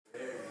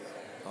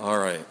All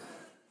right.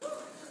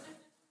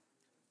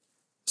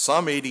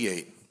 Psalm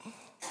 88.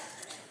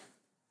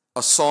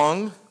 A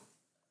song,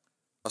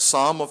 a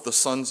psalm of the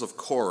sons of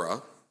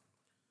Korah,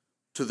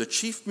 to the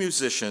chief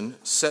musician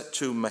set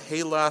to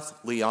Mahalath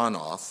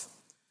Leanoth,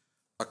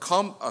 a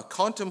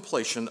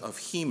contemplation of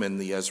Heman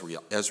the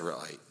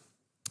Ezraite.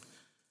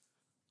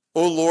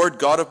 O Lord,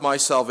 God of my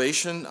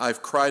salvation,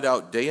 I've cried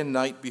out day and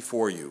night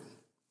before you.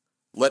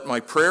 Let my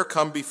prayer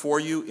come before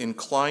you,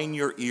 incline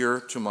your ear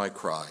to my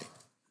cry.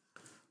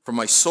 For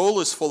my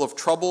soul is full of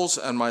troubles,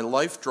 and my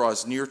life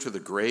draws near to the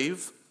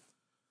grave.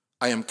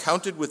 I am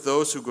counted with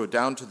those who go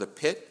down to the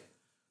pit.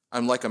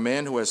 I'm like a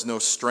man who has no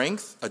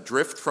strength,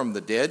 adrift from the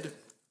dead,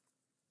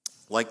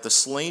 like the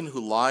slain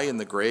who lie in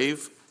the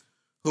grave,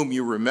 whom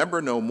you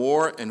remember no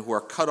more and who are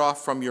cut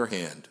off from your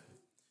hand.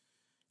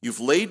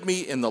 You've laid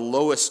me in the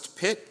lowest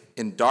pit,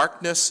 in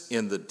darkness,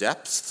 in the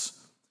depths.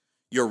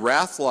 Your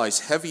wrath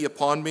lies heavy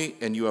upon me,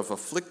 and you have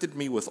afflicted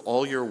me with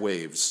all your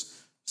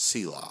waves.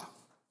 Selah.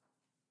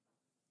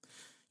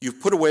 You've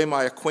put away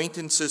my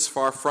acquaintances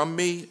far from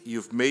me.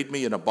 You've made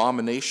me an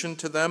abomination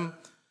to them.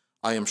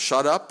 I am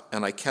shut up,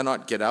 and I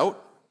cannot get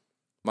out.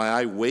 My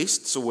eye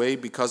wastes away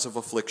because of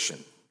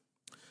affliction.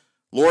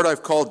 Lord,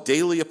 I've called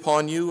daily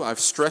upon you. I've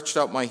stretched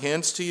out my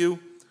hands to you.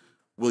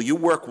 Will you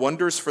work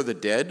wonders for the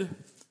dead?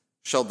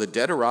 Shall the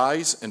dead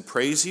arise and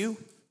praise you?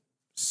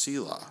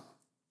 Selah.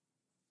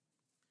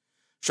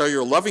 Shall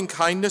your loving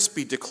kindness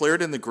be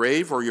declared in the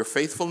grave, or your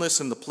faithfulness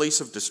in the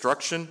place of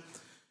destruction?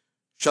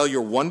 Shall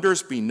your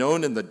wonders be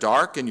known in the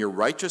dark, and your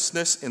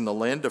righteousness in the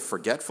land of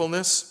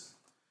forgetfulness?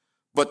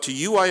 But to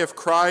you I have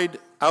cried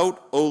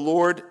out, O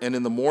Lord, and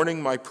in the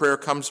morning my prayer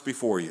comes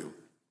before you.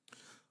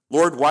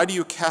 Lord, why do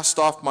you cast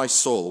off my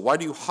soul? Why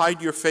do you hide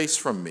your face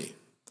from me?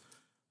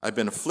 I've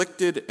been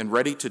afflicted and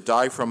ready to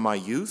die from my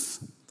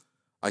youth.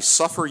 I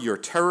suffer your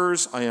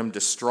terrors. I am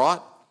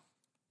distraught.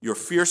 Your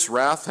fierce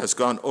wrath has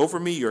gone over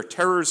me. Your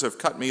terrors have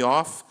cut me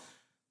off.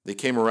 They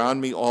came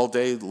around me all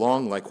day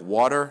long like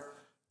water.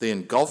 They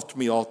engulfed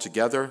me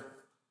altogether.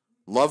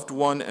 Loved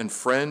one and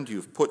friend,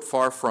 you've put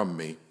far from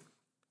me,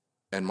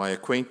 and my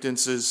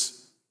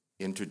acquaintances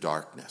into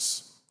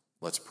darkness.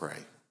 Let's pray.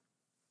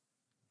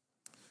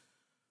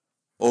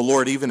 O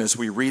Lord, even as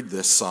we read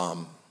this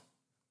psalm,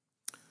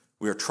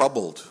 we are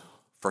troubled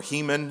for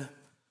Heman.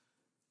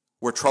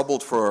 We're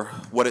troubled for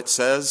what it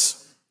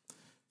says.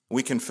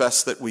 We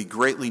confess that we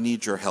greatly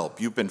need your help.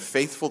 You've been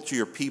faithful to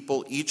your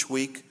people each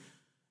week.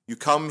 You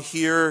come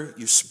here,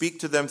 you speak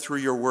to them through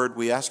your word.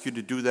 We ask you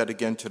to do that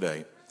again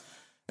today.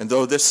 And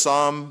though this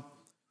psalm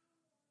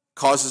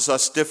causes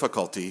us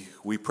difficulty,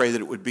 we pray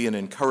that it would be an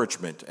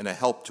encouragement and a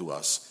help to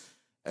us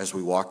as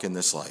we walk in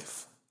this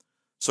life.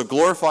 So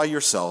glorify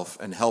yourself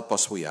and help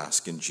us, we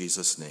ask, in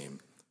Jesus'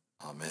 name.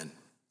 Amen.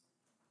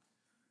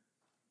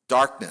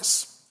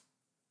 Darkness.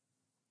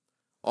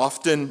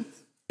 Often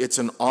it's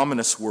an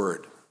ominous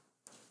word.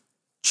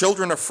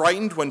 Children are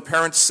frightened when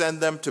parents send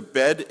them to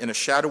bed in a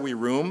shadowy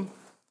room.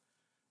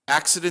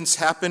 Accidents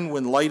happen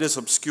when light is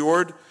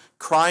obscured.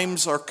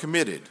 Crimes are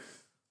committed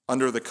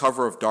under the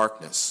cover of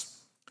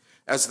darkness.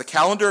 As the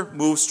calendar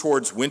moves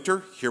towards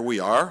winter, here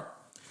we are.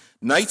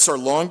 Nights are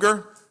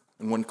longer,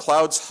 and when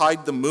clouds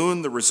hide the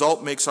moon, the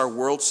result makes our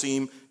world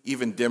seem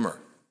even dimmer.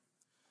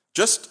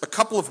 Just a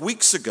couple of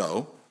weeks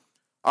ago,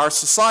 our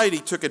society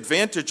took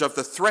advantage of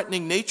the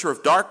threatening nature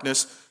of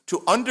darkness to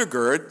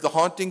undergird the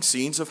haunting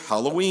scenes of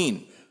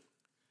Halloween.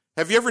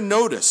 Have you ever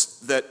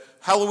noticed that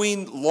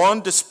Halloween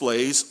lawn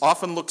displays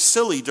often look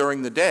silly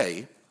during the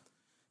day,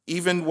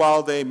 even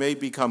while they may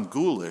become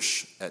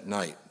ghoulish at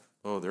night?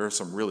 Oh, there are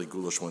some really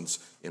ghoulish ones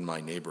in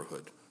my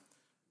neighborhood.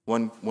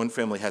 One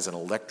family has an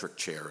electric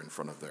chair in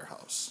front of their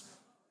house.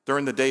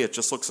 During the day, it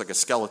just looks like a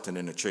skeleton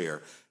in a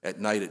chair. At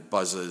night, it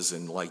buzzes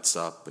and lights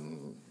up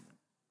and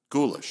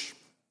ghoulish.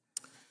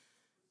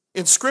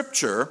 In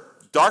Scripture,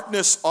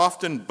 darkness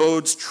often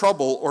bodes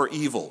trouble or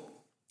evil.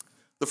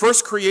 The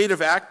first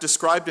creative act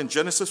described in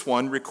Genesis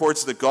 1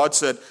 records that God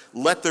said,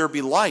 "Let there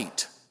be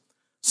light,"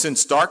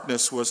 since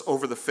darkness was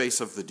over the face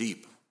of the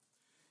deep.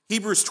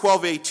 Hebrews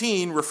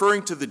 12:18,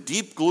 referring to the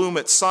deep gloom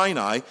at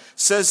Sinai,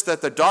 says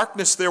that the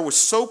darkness there was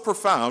so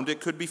profound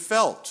it could be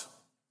felt.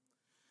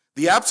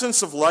 The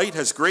absence of light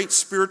has great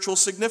spiritual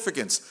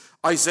significance.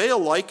 Isaiah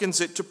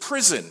likens it to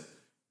prison,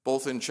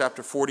 both in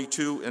chapter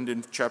 42 and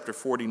in chapter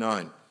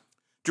 49.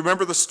 Do you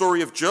remember the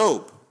story of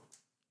Job?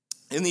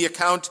 In the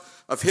account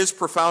of his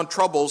profound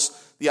troubles,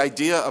 the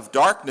idea of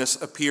darkness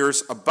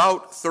appears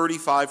about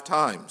 35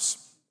 times.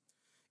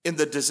 In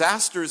the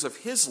disasters of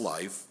his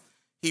life,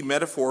 he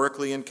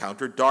metaphorically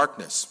encountered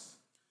darkness.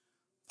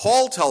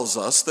 Paul tells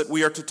us that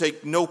we are to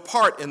take no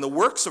part in the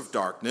works of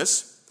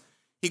darkness.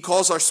 He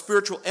calls our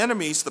spiritual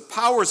enemies the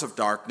powers of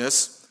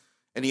darkness,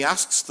 and he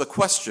asks the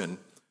question,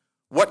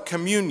 what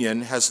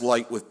communion has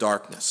light with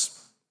darkness?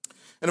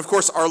 And of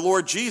course, our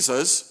Lord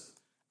Jesus,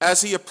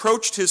 as he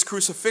approached his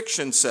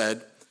crucifixion,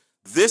 said,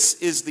 "This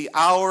is the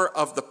hour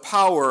of the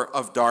power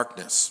of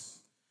darkness."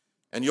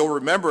 And you'll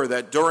remember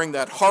that during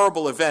that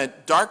horrible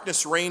event,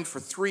 darkness reigned for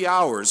 3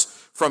 hours,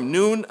 from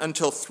noon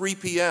until 3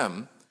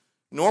 p.m.,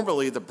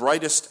 normally the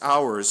brightest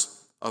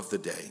hours of the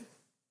day.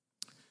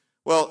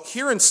 Well,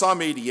 here in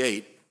Psalm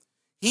 88,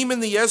 Heman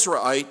the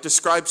Ezraite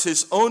describes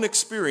his own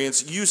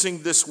experience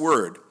using this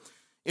word.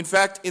 In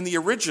fact, in the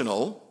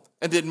original,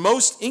 and in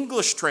most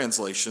English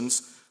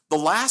translations, the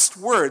last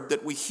word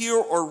that we hear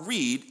or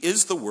read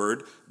is the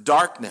word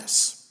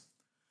darkness.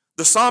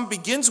 The psalm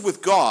begins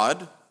with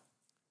God,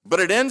 but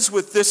it ends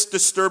with this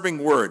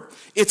disturbing word.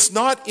 It's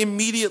not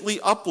immediately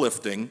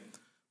uplifting,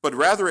 but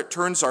rather it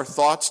turns our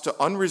thoughts to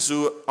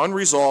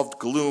unresolved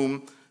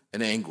gloom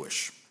and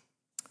anguish.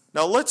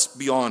 Now let's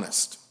be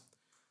honest.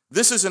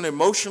 This is an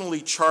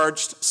emotionally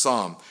charged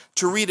psalm.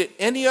 To read it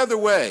any other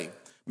way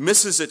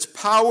misses its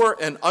power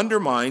and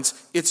undermines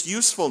its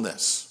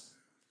usefulness.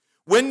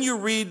 When you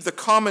read the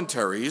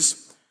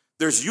commentaries,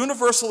 there's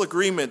universal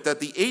agreement that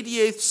the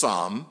 88th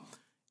psalm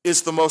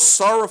is the most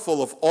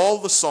sorrowful of all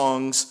the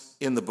songs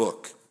in the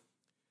book.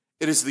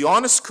 It is the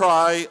honest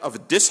cry of a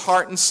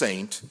disheartened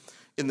saint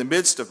in the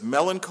midst of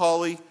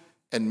melancholy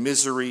and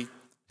misery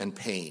and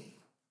pain.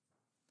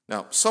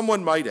 Now,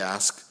 someone might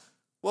ask,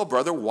 well,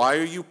 brother, why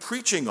are you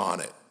preaching on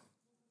it?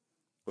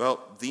 Well,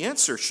 the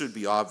answer should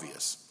be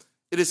obvious.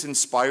 It is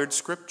inspired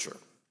scripture.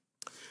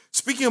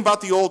 Speaking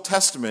about the Old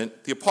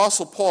Testament, the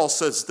Apostle Paul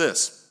says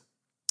this: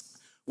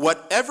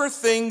 whatever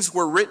things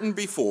were written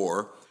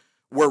before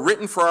were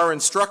written for our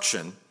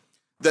instruction,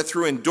 that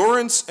through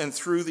endurance and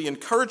through the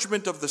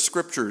encouragement of the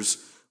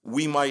scriptures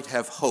we might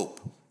have hope.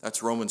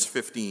 That's Romans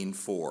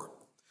 15:4.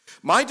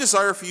 My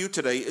desire for you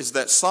today is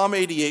that Psalm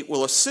 88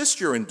 will assist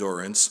your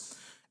endurance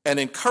and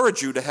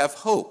encourage you to have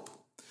hope.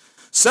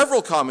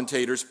 Several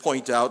commentators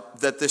point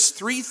out that this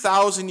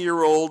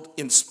 3,000-year-old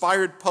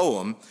inspired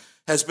poem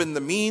has been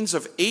the means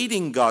of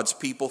aiding God's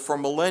people for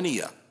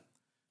millennia.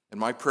 And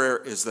my prayer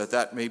is that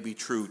that may be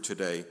true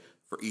today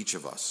for each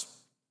of us.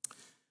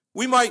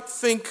 We might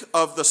think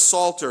of the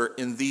Psalter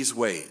in these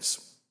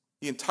ways,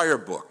 the entire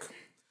book.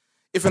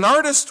 If an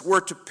artist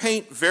were to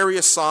paint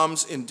various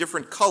psalms in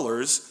different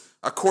colors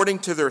according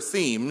to their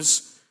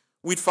themes,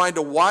 we'd find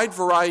a wide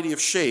variety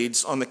of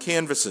shades on the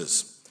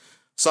canvases.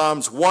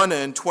 Psalms 1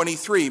 and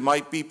 23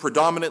 might be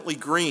predominantly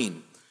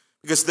green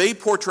because they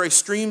portray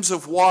streams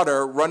of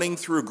water running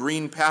through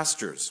green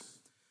pastures.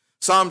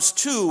 Psalms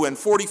 2 and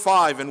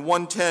 45 and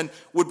 110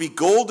 would be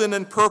golden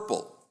and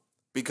purple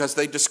because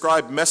they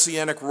describe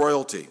messianic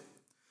royalty.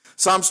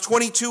 Psalms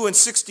 22 and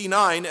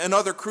 69 and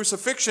other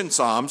crucifixion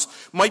psalms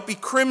might be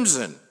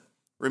crimson,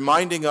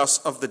 reminding us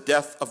of the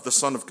death of the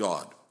Son of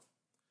God.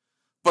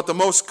 But the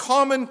most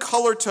common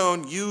color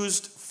tone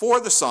used for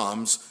the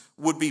psalms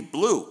would be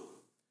blue,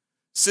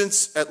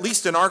 since, at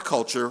least in our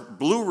culture,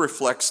 blue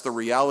reflects the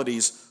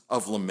realities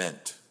of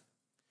lament.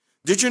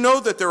 Did you know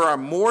that there are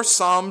more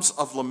psalms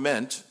of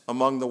lament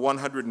among the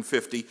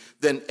 150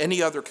 than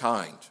any other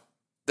kind?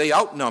 They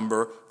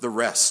outnumber the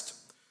rest.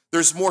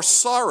 There's more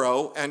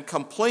sorrow and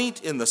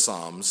complaint in the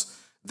psalms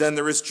than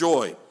there is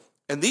joy.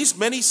 And these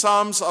many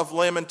psalms of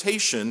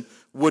lamentation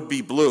would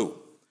be blue.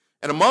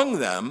 And among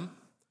them,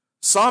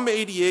 Psalm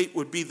 88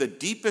 would be the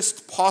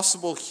deepest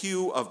possible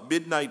hue of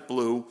midnight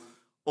blue,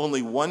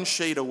 only one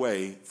shade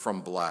away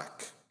from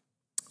black.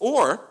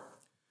 Or,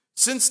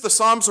 since the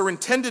psalms are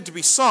intended to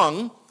be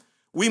sung,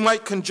 we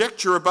might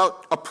conjecture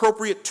about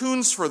appropriate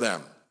tunes for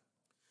them.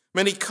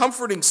 Many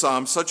comforting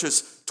psalms, such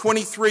as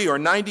 23 or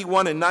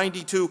 91 and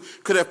 92,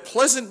 could have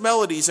pleasant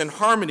melodies and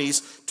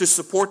harmonies to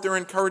support their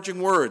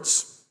encouraging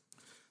words.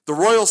 The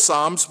royal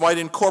psalms might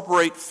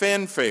incorporate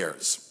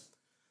fanfares.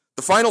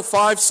 The final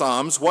 5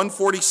 psalms,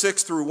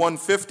 146 through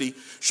 150,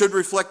 should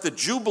reflect the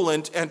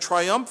jubilant and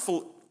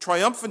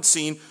triumphant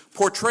scene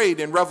portrayed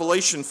in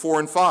Revelation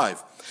 4 and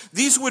 5.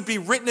 These would be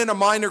written in a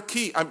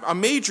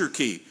major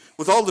key,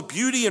 with all the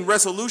beauty and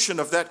resolution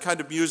of that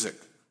kind of music.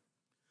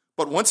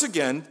 But once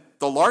again,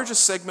 the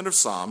largest segment of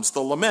psalms,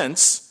 the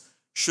laments,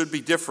 should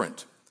be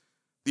different.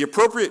 The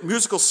appropriate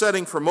musical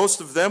setting for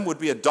most of them would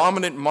be a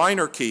dominant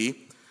minor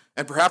key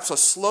and perhaps a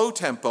slow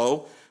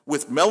tempo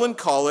with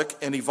melancholic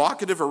and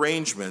evocative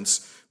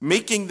arrangements,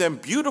 making them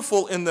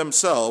beautiful in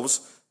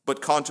themselves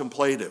but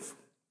contemplative.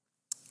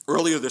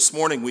 Earlier this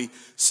morning, we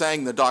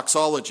sang the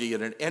doxology,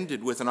 and it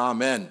ended with an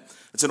amen.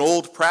 It's an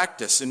old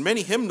practice. In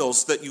many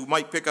hymnals that you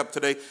might pick up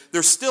today,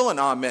 there's still an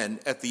amen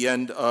at the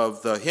end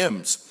of the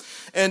hymns.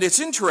 And it's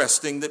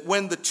interesting that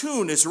when the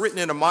tune is written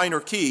in a minor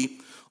key,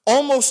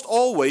 almost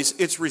always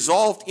it's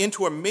resolved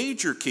into a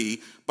major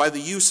key by the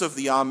use of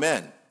the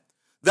amen.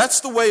 That's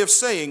the way of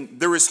saying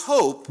there is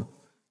hope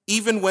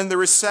even when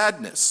there is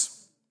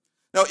sadness.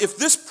 Now, if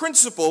this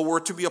principle were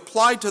to be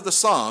applied to the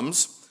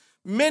Psalms,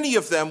 many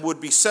of them would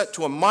be set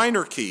to a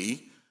minor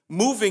key,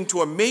 moving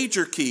to a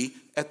major key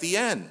at the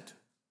end.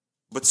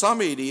 But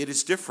Psalm 88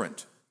 is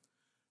different.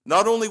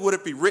 Not only would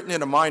it be written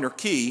in a minor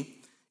key,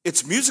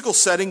 its musical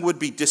setting would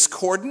be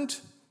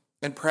discordant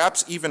and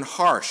perhaps even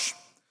harsh.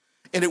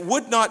 And it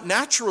would not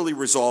naturally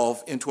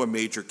resolve into a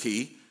major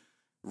key.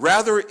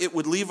 Rather, it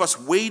would leave us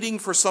waiting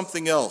for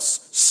something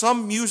else,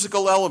 some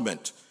musical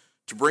element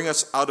to bring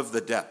us out of the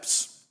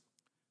depths.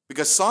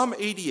 Because Psalm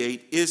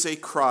 88 is a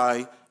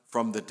cry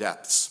from the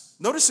depths.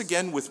 Notice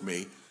again with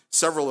me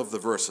several of the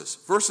verses.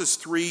 Verses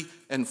 3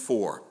 and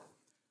 4.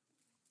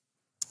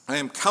 I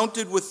am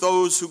counted with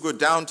those who go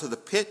down to the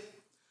pit.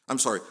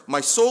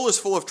 My soul is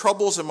full of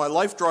troubles and my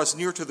life draws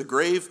near to the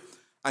grave.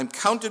 I'm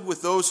counted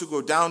with those who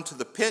go down to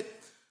the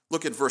pit.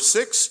 Look at verse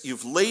 6.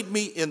 You've laid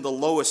me in the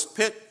lowest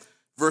pit.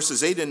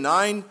 Verses 8 and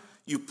 9.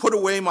 You put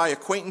away my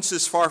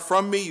acquaintances far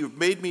from me. You've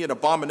made me an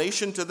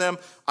abomination to them.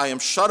 I am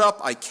shut up.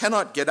 I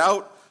cannot get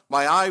out.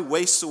 My eye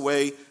wastes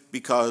away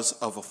because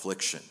of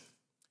affliction.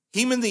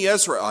 Heman the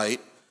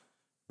Ezraite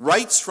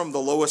writes from the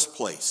lowest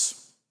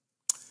place.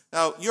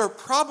 Now, you're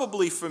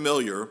probably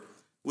familiar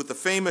with the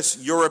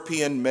famous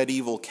European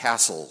medieval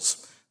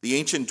castles, the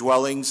ancient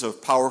dwellings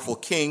of powerful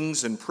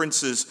kings and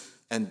princes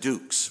and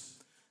dukes.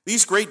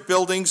 These great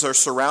buildings are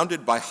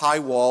surrounded by high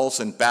walls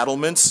and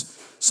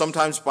battlements,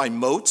 sometimes by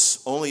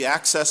moats, only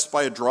accessed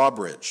by a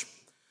drawbridge.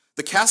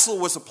 The castle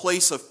was a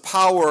place of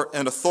power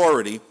and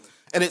authority,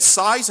 and its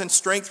size and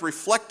strength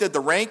reflected the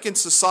rank in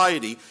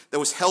society that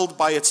was held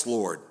by its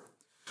lord.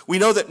 We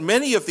know that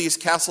many of these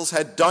castles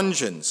had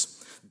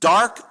dungeons,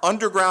 dark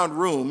underground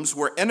rooms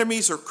where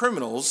enemies or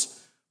criminals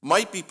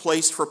might be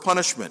placed for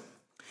punishment.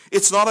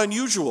 It's not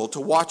unusual to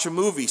watch a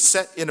movie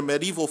set in a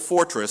medieval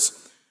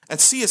fortress and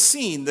see a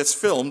scene that's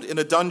filmed in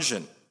a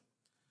dungeon.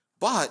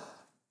 But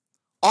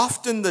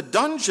often the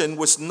dungeon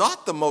was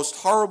not the most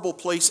horrible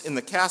place in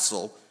the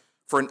castle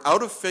for an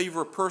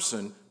out-of-favor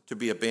person to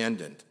be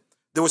abandoned.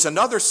 There was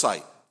another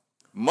site,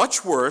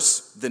 much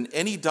worse than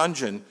any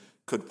dungeon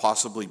could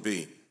possibly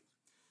be.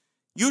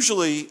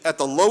 Usually, at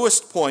the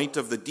lowest point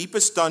of the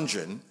deepest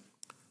dungeon,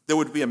 there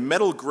would be a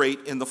metal grate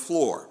in the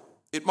floor.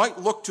 It might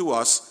look to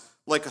us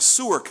like a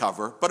sewer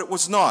cover, but it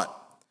was not.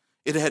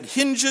 It had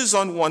hinges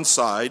on one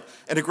side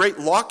and a great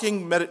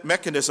locking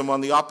mechanism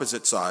on the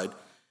opposite side,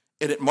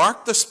 and it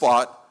marked the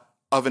spot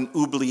of an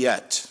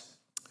oubliette.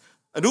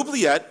 An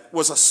oubliette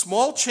was a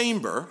small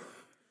chamber,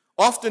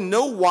 often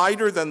no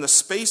wider than the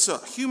space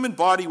a human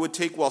body would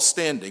take while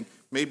standing,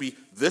 maybe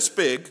this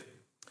big,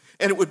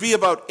 and it would be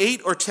about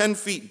 8 or 10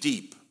 feet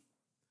deep.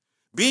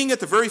 Being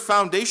at the very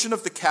foundation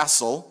of the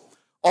castle,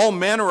 all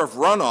manner of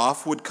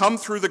runoff would come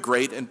through the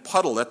grate and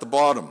puddle at the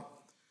bottom.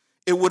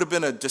 It would have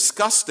been a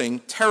disgusting,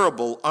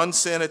 terrible,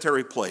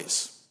 unsanitary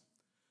place.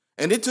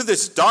 And into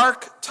this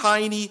dark,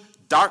 tiny,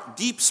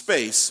 deep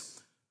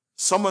space,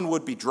 someone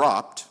would be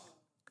dropped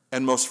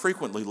and most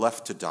frequently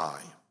left to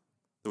die.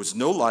 There was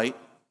no light,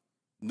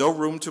 no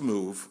room to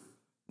move,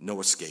 no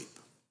escape.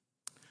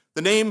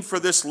 The name for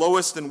this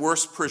lowest and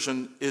worst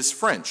prison is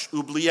French,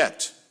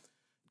 oubliette.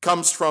 It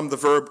comes from the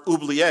verb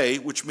oublier,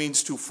 which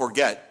means to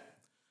forget,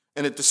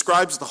 and it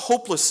describes the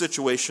hopeless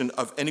situation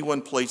of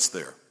anyone placed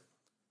there.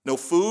 No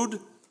food,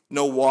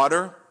 no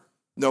water,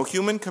 no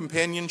human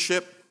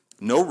companionship,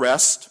 no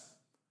rest.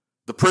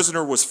 The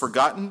prisoner was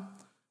forgotten,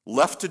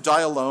 left to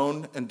die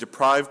alone, and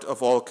deprived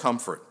of all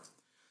comfort.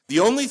 The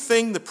only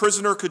thing the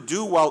prisoner could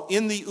do while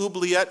in the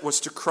oubliette was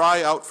to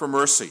cry out for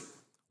mercy.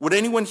 Would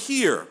anyone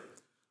hear?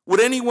 Would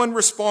anyone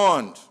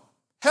respond?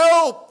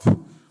 Help!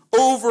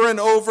 Over and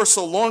over,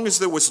 so long as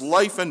there was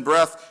life and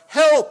breath.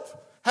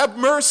 Help! Have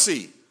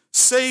mercy!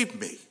 Save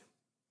me!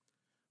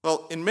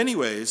 Well, in many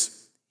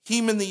ways,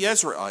 Heman the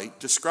Ezraite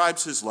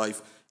describes his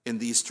life in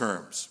these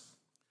terms.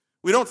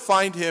 We don't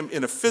find him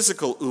in a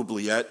physical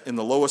oubliette in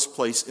the lowest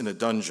place in a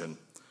dungeon,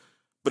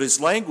 but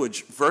his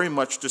language very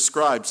much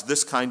describes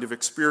this kind of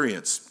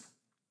experience.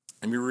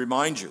 Let me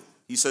remind you,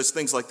 he says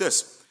things like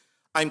this: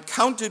 I'm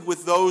counted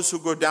with those who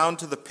go down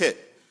to the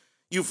pit.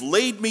 You've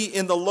laid me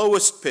in the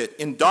lowest pit,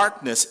 in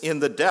darkness, in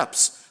the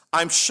depths.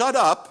 I'm shut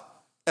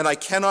up, and I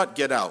cannot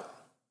get out.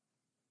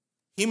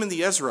 Heman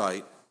the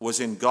Ezraite was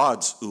in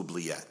God's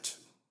oubliette.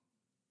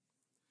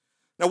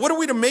 Now, what are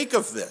we to make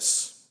of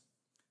this?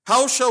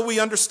 How shall we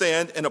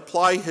understand and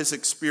apply his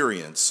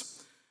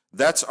experience?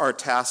 That's our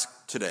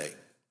task today.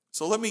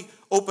 So let me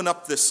open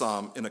up this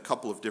psalm in a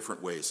couple of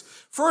different ways.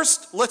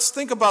 First, let's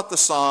think about the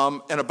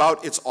psalm and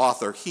about its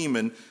author,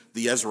 Heman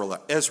the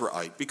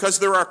Ezraite, because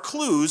there are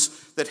clues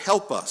that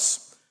help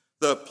us.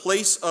 The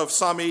place of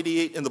Psalm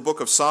 88 in the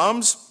book of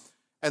Psalms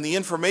and the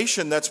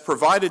information that's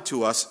provided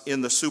to us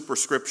in the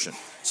superscription.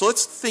 So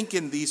let's think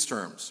in these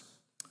terms.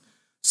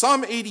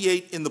 Psalm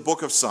 88 in the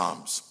book of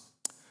Psalms.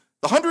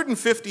 The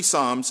 150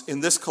 psalms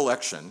in this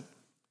collection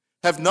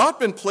have not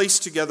been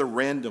placed together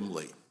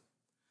randomly.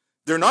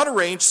 They're not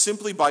arranged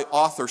simply by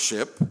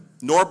authorship,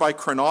 nor by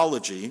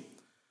chronology,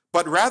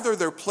 but rather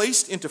they're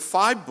placed into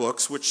 5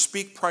 books which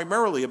speak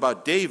primarily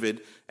about David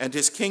and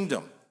his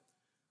kingdom.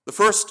 The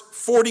first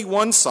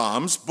 41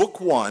 Psalms, book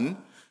 1,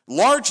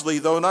 largely,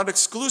 though not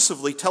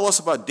exclusively, tell us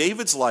about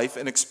David's life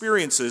and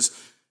experiences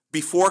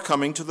before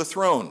coming to the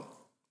throne.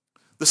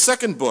 The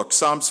second book,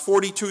 Psalms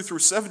 42 through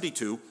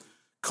 72,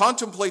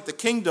 contemplate the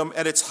kingdom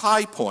at its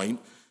high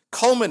point,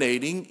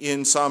 culminating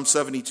in Psalm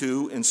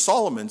 72 in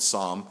Solomon's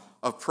psalm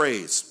of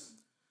praise.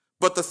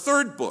 But the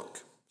third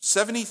book,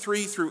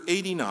 73 through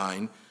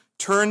 89,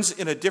 turns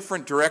in a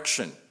different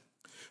direction,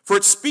 for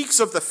it speaks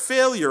of the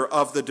failure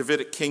of the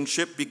Davidic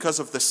kingship because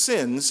of the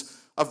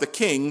sins of the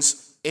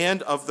kings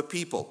and of the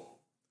people.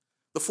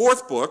 The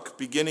fourth book,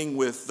 beginning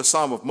with the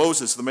Psalm of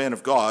Moses, the man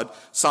of God,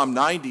 Psalm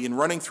 90, and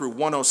running through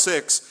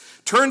 106,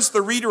 turns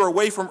the reader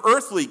away from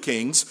earthly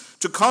kings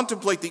to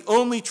contemplate the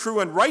only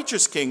true and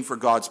righteous king for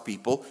God's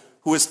people,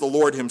 who is the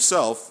Lord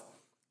himself.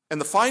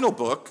 And the final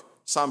book,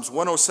 Psalms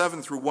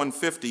 107 through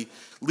 150,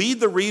 lead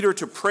the reader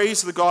to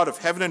praise the God of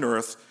heaven and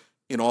earth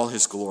in all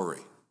his glory.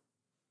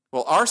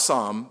 Well, our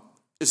psalm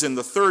is in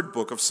the third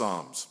book of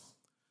Psalms.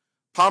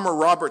 Palmer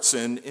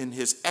Robertson, in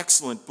his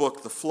excellent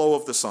book, The Flow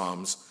of the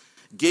Psalms,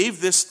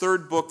 gave this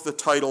third book the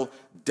title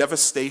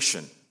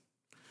Devastation,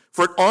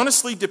 for it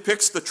honestly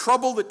depicts the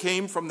trouble that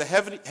came from the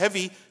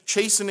heavy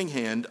chastening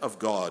hand of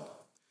God.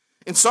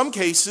 In some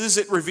cases,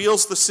 it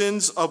reveals the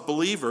sins of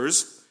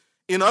believers,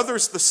 in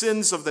others, the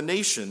sins of the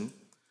nation,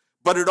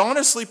 but it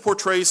honestly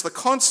portrays the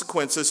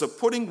consequences of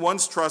putting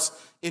one's trust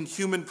in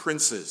human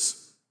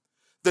princes.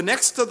 The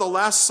next to the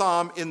last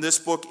psalm in this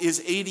book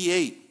is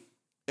 88,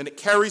 and it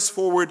carries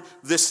forward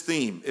this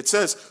theme. It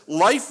says,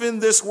 "Life in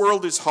this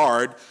world is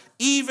hard,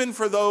 even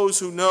for those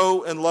who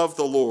know and love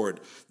the Lord.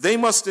 They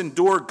must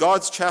endure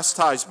God's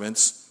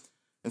chastisements,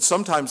 and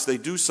sometimes they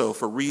do so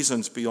for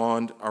reasons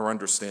beyond our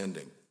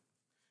understanding."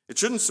 It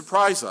shouldn't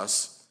surprise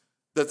us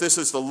that this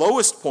is the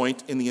lowest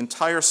point in the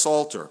entire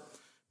Psalter,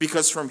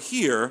 because from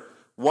here,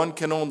 one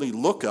can only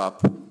look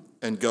up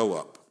and go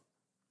up.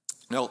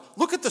 Now,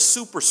 look at the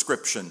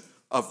superscription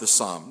of the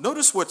psalm.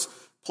 Notice what's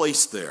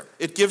placed there.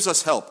 It gives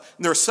us help.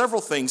 And there are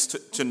several things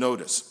to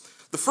notice.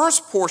 The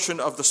first portion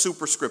of the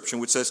superscription,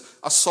 which says,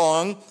 a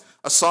psalm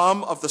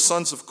of the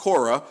sons of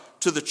Korah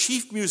to the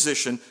chief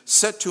musician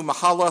set to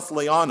Mahalath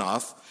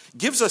Leanoth,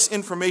 gives us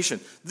information.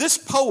 This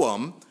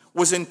poem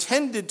was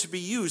intended to be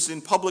used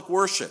in public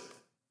worship.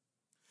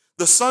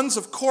 The sons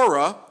of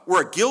Korah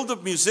were a guild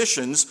of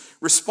musicians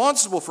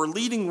responsible for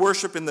leading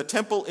worship in the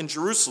temple in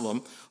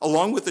Jerusalem,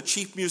 along with the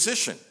chief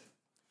musician.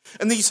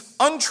 And these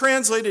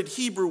untranslated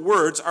Hebrew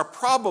words are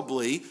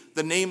probably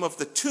the name of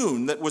the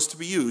tune that was to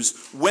be used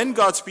when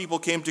God's people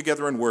came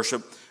together in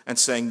worship and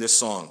sang this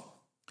song.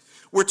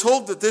 We're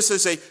told that this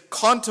is a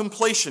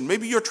contemplation.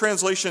 Maybe your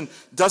translation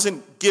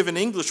doesn't give an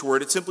English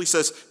word. It simply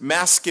says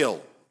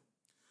maskil.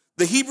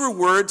 The Hebrew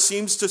word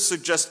seems to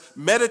suggest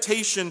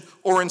meditation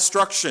or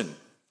instruction.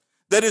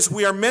 That is,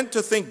 we are meant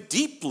to think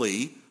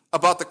deeply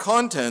about the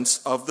contents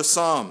of the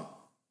psalm.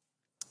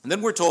 And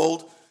then we're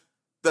told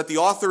that the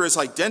author is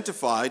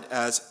identified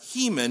as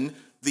Heman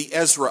the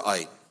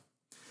Ezraite.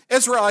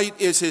 Ezraite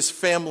is his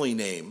family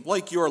name,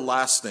 like your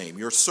last name,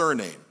 your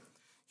surname.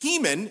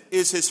 Heman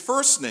is his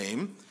first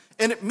name,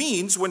 and it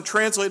means, when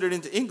translated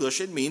into English,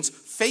 it means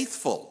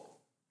faithful.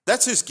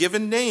 That's his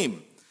given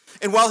name.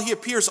 And while he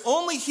appears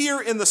only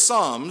here in the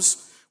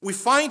Psalms, we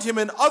find him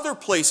in other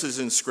places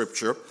in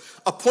Scripture,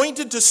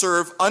 appointed to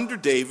serve under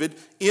David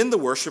in the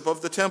worship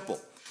of the temple.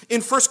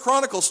 In 1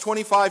 Chronicles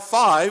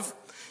 25:5,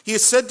 he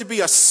is said to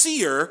be a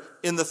seer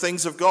in the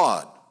things of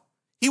God.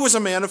 He was a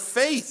man of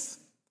faith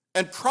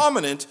and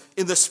prominent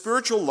in the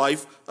spiritual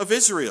life of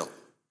Israel.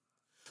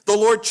 The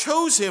Lord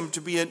chose him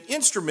to be an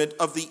instrument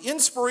of the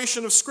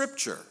inspiration of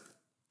Scripture.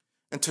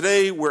 And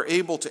today we're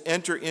able to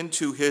enter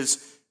into his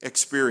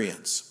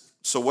experience.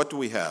 So what do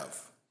we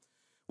have?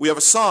 We have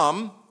a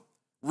psalm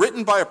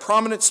written by a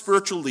prominent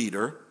spiritual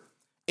leader,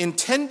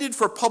 intended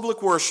for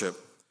public worship,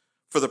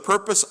 for the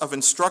purpose of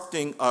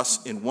instructing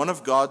us in one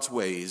of God's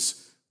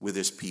ways with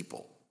his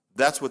people.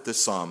 That's what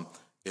this psalm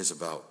is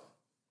about.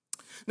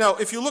 Now,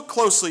 if you look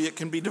closely, it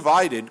can be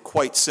divided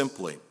quite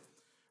simply.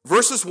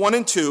 Verses 1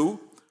 and 2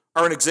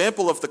 are an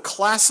example of the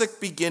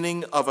classic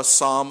beginning of a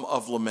psalm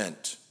of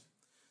lament.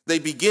 They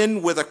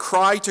begin with a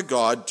cry to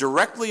God,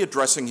 directly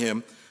addressing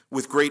him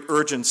with great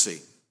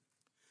urgency.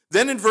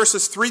 Then in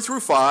verses 3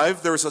 through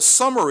 5, there is a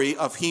summary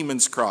of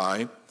Heman's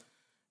cry,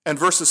 and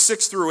verses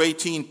 6 through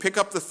 18 pick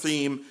up the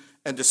theme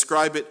and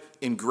describe it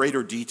in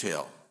greater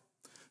detail.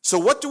 So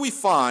what do we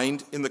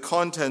find in the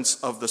contents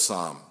of the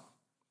psalm?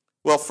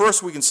 Well,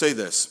 first we can say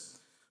this.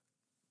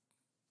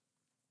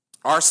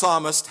 Our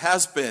psalmist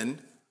has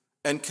been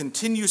and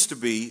continues to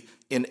be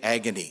in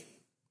agony.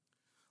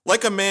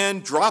 Like a man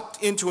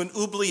dropped into an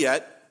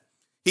oubliette,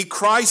 he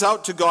cries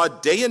out to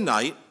God day and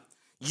night,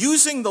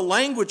 using the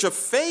language of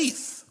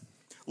faith.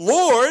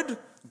 Lord,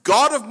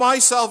 God of my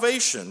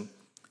salvation,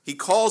 he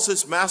calls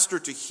his master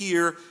to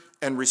hear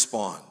and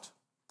respond.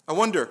 I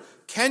wonder,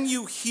 can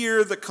you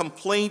hear the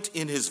complaint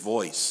in his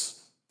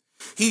voice?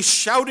 He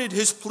shouted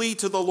his plea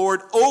to the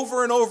Lord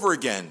over and over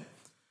again,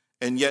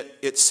 and yet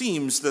it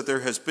seems that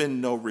there has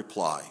been no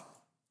reply.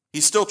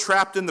 He's still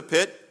trapped in the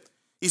pit.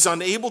 He's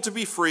unable to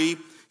be free.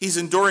 He's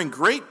enduring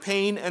great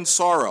pain and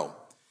sorrow.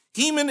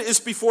 Heman is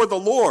before the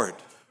Lord.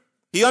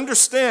 He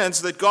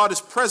understands that God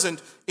is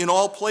present in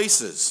all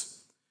places,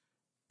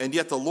 and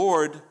yet the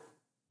Lord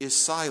is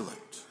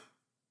silent.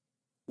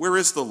 Where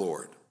is the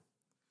Lord?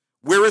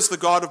 Where is the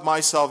God of my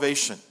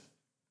salvation?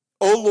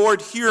 O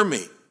Lord, hear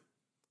me.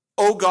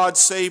 O God,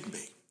 save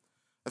me.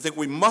 I think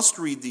we must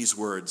read these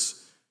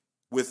words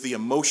with the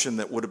emotion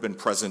that would have been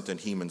present in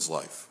Heman's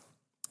life.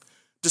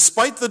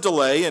 Despite the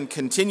delay and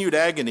continued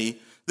agony,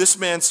 this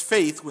man's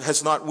faith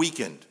has not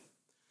weakened.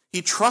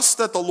 He trusts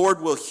that the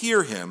Lord will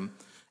hear him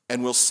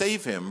and will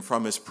save him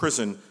from his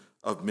prison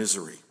of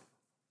misery.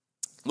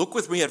 Look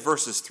with me at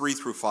verses 3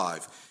 through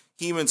 5.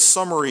 Heman's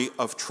summary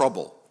of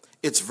trouble.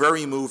 It's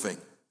very moving.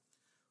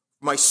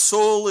 My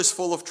soul is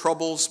full of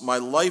troubles. My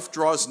life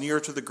draws near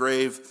to the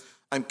grave.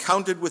 I'm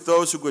counted with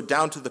those who go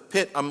down to the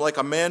pit. I'm like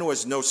a man who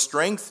has no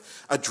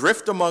strength,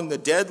 adrift among the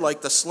dead,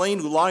 like the slain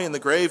who lie in the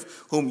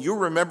grave, whom you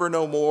remember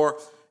no more,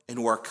 and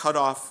who are cut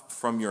off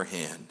from your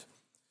hand.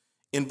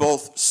 In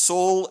both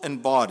soul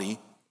and body,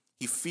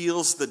 he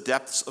feels the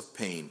depths of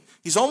pain.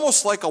 He's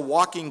almost like a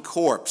walking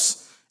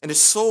corpse, and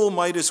his soul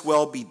might as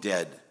well be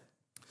dead.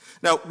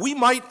 Now, we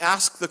might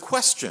ask the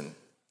question,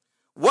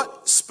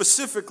 what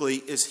specifically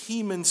is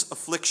Heman's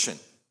affliction?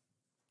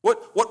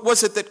 What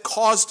was it that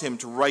caused him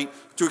to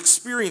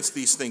experience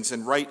these things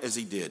and write as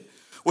he did?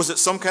 Was it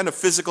some kind of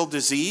physical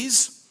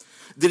disease?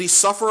 Did he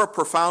suffer a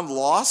profound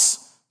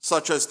loss,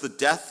 such as the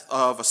death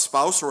of a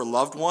spouse or a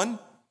loved one?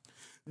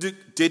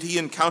 Did he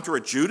encounter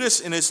a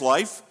Judas in his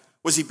life?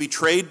 Was he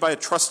betrayed by a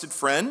trusted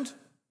friend?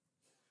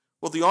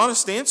 Well, the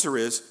honest answer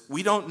is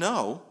we don't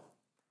know,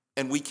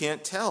 and we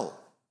can't tell.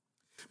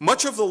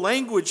 Much of the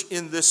language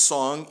in this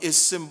song is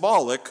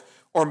symbolic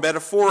or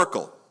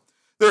metaphorical.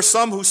 There are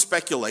some who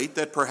speculate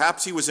that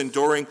perhaps he was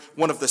enduring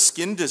one of the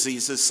skin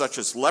diseases such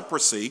as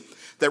leprosy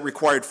that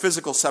required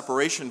physical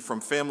separation from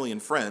family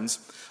and friends.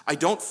 I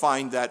don't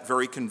find that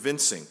very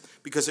convincing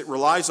because it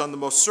relies on the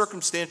most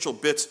circumstantial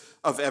bits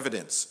of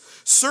evidence.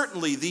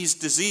 Certainly, these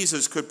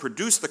diseases could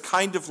produce the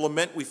kind of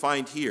lament we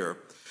find here,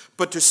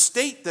 but to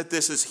state that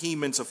this is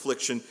Heman's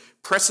affliction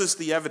presses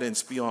the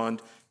evidence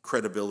beyond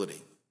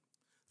credibility.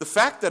 The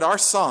fact that our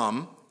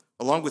psalm,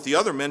 along with the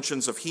other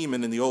mentions of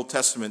Heman in the Old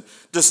Testament,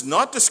 does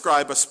not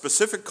describe a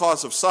specific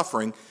cause of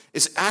suffering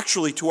is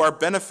actually to our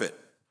benefit.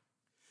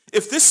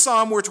 If this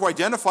psalm were to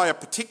identify a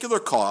particular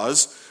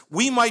cause,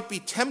 we might be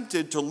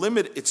tempted to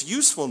limit its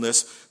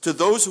usefulness to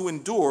those who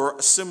endure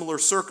a similar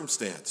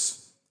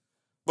circumstance.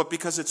 But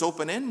because it's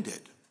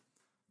open-ended,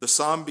 the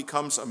psalm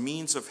becomes a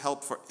means of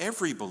help for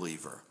every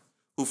believer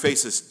who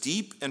faces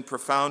deep and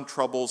profound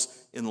troubles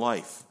in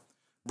life.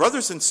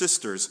 Brothers and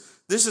sisters,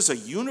 this is a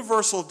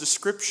universal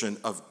description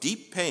of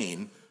deep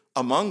pain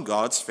among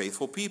God's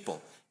faithful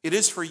people. It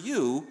is for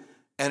you,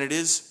 and it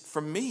is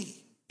for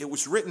me. It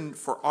was written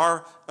for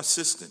our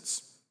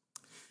assistance.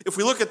 If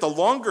we look at the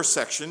longer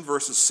section,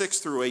 verses 6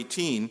 through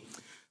 18,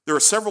 there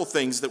are several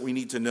things that we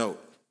need to note.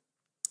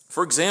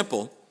 For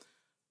example,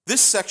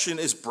 this section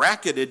is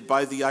bracketed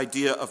by the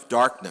idea of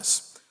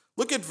darkness.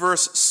 Look at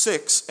verse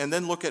 6 and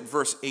then look at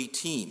verse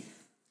 18.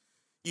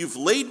 You've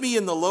laid me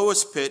in the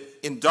lowest pit,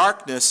 in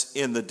darkness,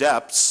 in the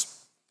depths.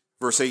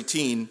 Verse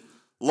 18,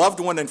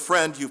 loved one and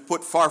friend, you've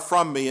put far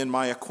from me and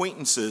my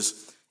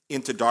acquaintances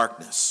into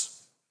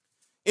darkness.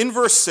 In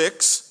verse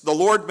 6, the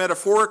Lord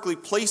metaphorically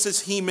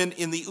places Heman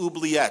in the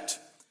oubliette,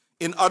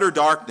 in utter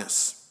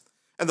darkness.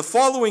 And the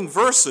following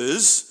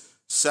verses,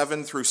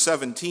 7 through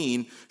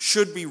 17,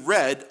 should be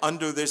read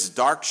under this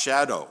dark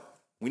shadow.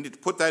 We need to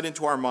put that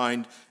into our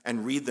mind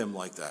and read them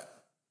like that.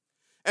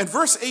 And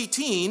verse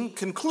 18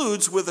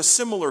 concludes with a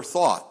similar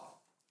thought,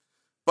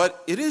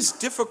 but it is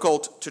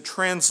difficult to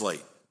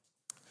translate.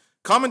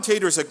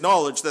 Commentators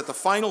acknowledge that the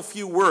final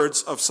few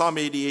words of Psalm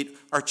 88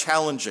 are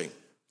challenging.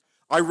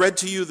 I read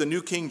to you the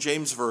New King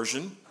James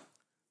Version.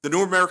 The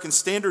New American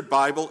Standard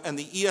Bible and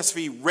the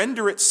ESV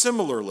render it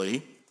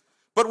similarly,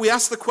 but we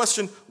ask the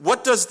question,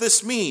 what does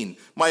this mean?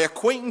 My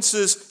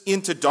acquaintances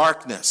into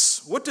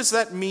darkness. What does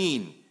that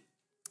mean?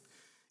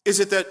 Is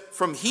it that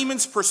from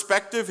Heman's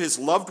perspective, his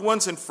loved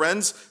ones and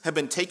friends have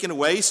been taken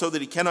away so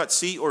that he cannot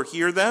see or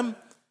hear them?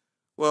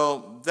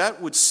 Well,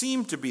 that would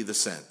seem to be the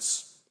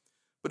sense.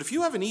 But if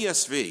you have an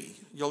ESV,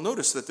 you'll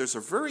notice that there's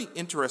a very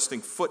interesting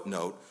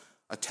footnote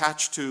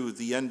attached to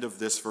the end of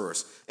this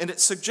verse. And it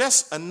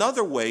suggests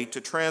another way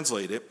to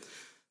translate it,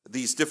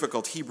 these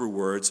difficult Hebrew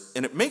words,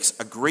 and it makes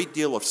a great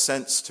deal of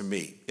sense to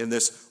me in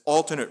this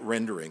alternate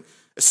rendering,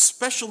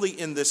 especially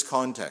in this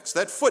context.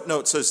 That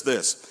footnote says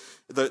this,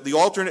 the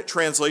alternate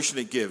translation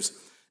it gives,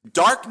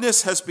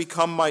 darkness has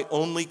become my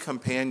only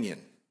companion.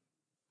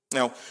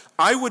 Now,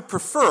 I would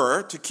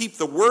prefer to keep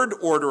the word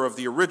order of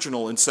the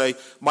original and say,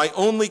 my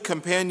only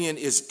companion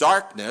is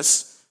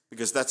darkness,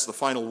 because that's the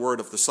final word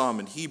of the psalm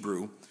in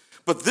Hebrew.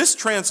 But this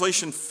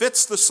translation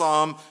fits the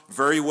psalm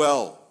very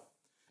well.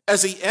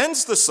 As he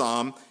ends the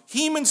psalm,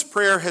 Heman's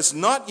prayer has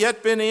not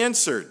yet been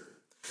answered.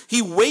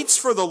 He waits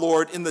for the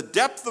Lord in the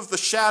depth of the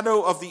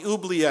shadow of the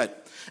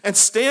oubliette and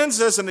stands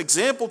as an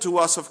example to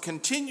us of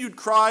continued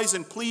cries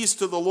and pleas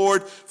to the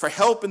Lord for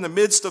help in the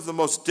midst of the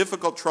most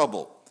difficult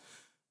trouble.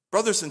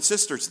 Brothers and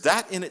sisters,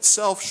 that in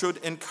itself should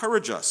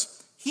encourage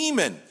us.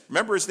 Heman,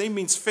 remember his name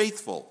means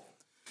faithful.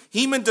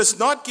 Heman does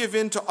not give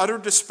in to utter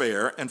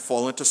despair and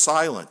fall into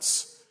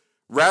silence.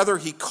 Rather,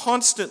 he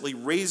constantly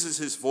raises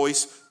his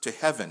voice to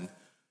heaven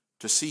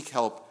to seek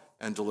help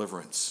and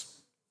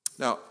deliverance.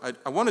 Now,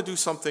 I want to do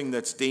something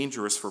that's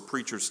dangerous for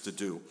preachers to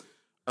do.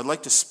 I'd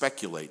like to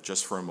speculate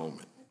just for a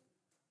moment.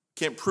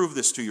 Can't prove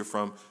this to you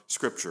from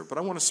Scripture, but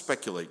I want to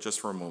speculate just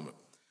for a moment.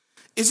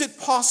 Is it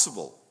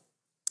possible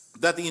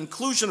that the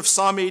inclusion of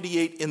Psalm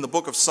 88 in the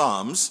book of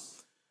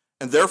Psalms,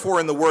 and therefore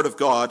in the Word of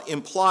God,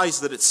 implies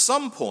that at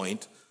some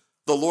point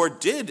the Lord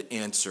did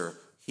answer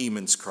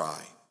Heman's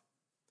cry.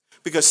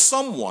 Because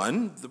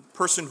someone, the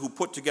person who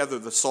put together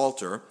the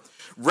Psalter,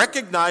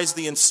 recognized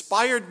the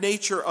inspired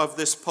nature of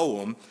this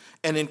poem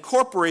and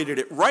incorporated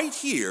it right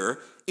here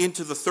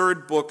into the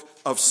third book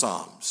of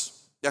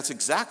Psalms. That's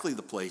exactly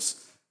the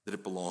place that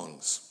it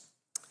belongs.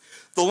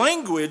 The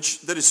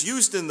language that is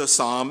used in the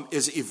psalm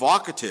is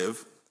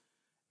evocative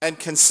and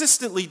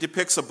consistently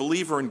depicts a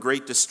believer in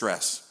great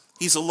distress.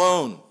 He's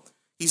alone.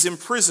 He's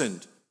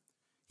imprisoned.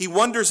 He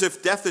wonders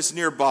if death is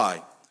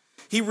nearby.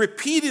 He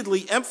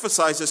repeatedly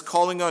emphasizes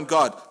calling on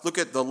God. Look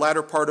at the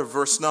latter part of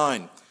verse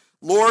 9.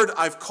 Lord,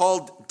 I've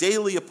called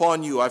daily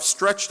upon you. I've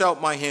stretched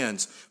out my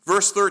hands.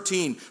 Verse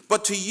 13,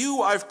 but to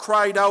you I've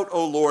cried out,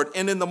 O Lord,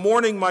 and in the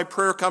morning my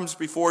prayer comes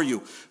before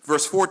you.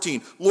 Verse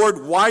 14,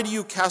 Lord, why do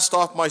you cast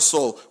off my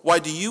soul? Why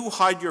do you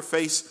hide your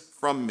face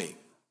from me?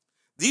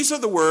 These are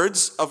the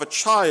words of a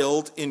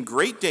child in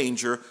great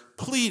danger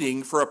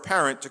pleading for a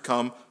parent to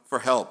come for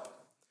help.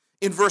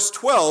 In verse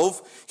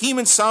 12,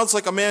 Heman sounds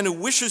like a man who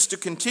wishes to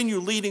continue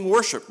leading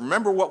worship.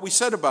 Remember what we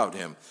said about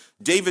him.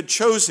 David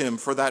chose him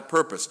for that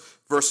purpose.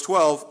 Verse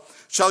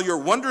 12, shall your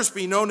wonders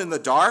be known in the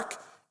dark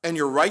and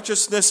your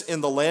righteousness in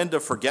the land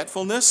of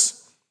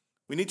forgetfulness?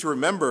 We need to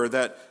remember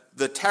that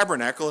the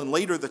tabernacle and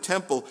later the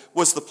temple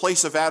was the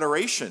place of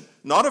adoration,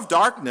 not of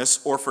darkness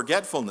or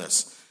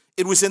forgetfulness.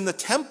 It was in the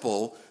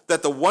temple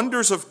that the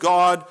wonders of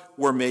God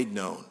were made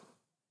known.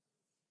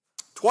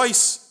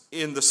 Twice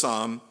in the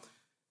psalm,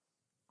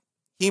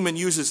 Heman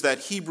uses that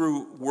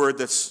Hebrew word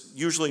that's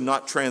usually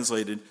not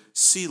translated,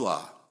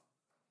 Selah.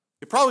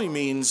 It probably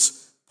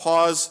means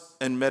pause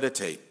and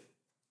meditate.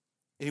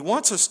 And he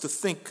wants us to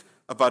think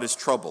about his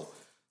trouble.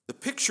 The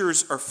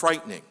pictures are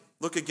frightening.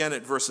 Look again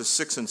at verses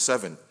 6 and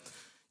 7.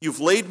 You've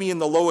laid me in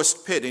the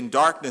lowest pit, in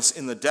darkness,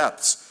 in the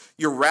depths.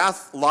 Your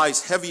wrath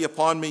lies heavy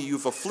upon me.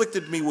 You've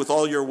afflicted me with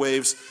all your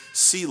waves,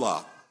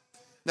 Selah.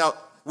 Now,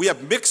 we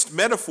have mixed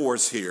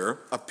metaphors here,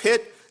 a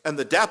pit and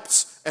the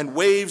depths and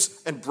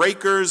waves and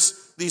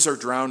breakers. These are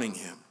drowning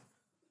him.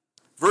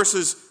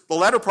 The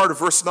latter part of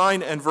verse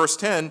 9 and verse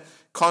 10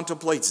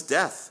 contemplates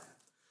death.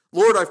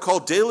 Lord, I've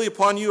called daily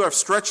upon you. I've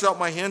stretched out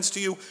my hands to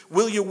you.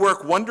 Will you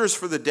work wonders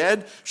for the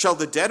dead? Shall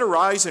the dead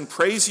arise and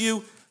praise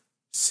you?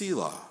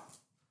 Selah.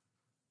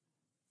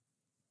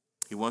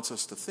 He wants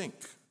us to think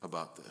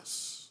about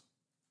this.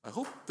 I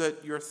hope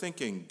that you're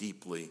thinking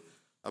deeply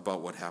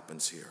about what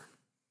happens here.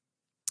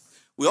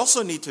 We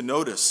also need to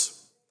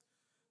notice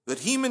that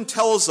Heman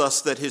tells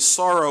us that his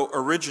sorrow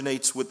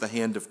originates with the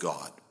hand of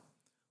God.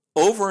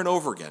 Over and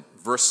over again.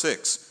 Verse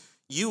 6,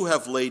 you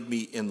have laid me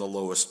in the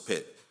lowest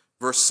pit.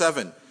 Verse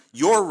 7,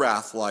 your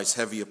wrath lies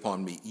heavy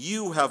upon me.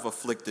 You have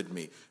afflicted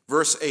me.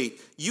 Verse 8,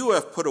 you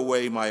have put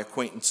away my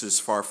acquaintances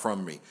far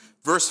from me.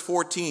 Verse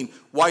 14,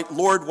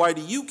 Lord, why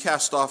do you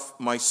cast off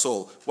my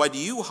soul? Why do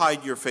you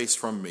hide your face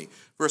from me?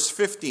 Verse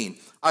 15,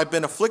 I've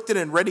been afflicted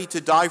and ready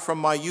to die from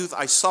my youth.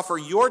 I suffer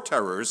your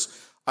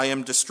terrors. I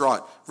am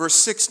distraught. Verse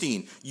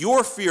 16,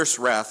 your fierce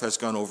wrath has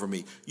gone over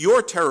me.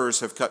 Your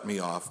terrors have cut me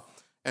off.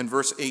 And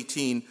verse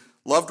 18,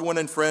 loved one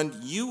and friend,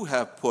 you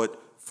have put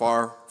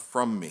far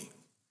from me.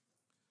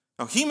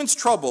 Now, Heman's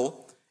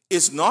trouble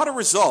is not a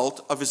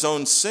result of his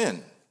own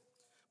sin,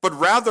 but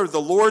rather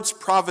the Lord's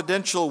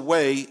providential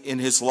way in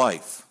his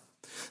life.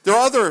 There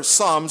are other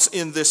psalms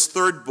in this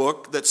third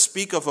book that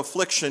speak of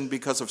affliction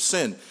because of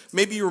sin.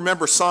 Maybe you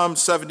remember Psalm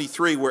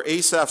 73, where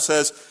Asaph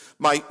says,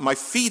 my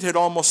feet had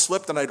almost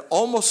slipped and I'd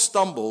almost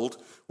stumbled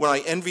when I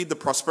envied the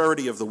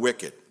prosperity of the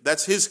wicked.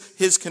 That's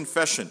his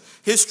confession.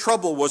 His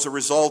trouble was a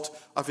result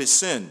of his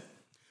sin.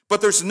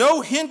 But there's no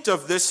hint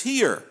of this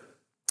here.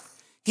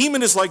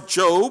 Heman is like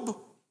Job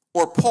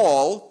or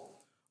Paul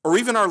or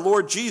even our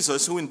Lord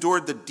Jesus, who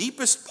endured the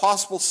deepest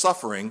possible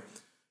suffering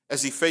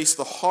as he faced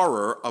the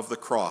horror of the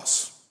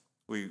cross.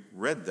 We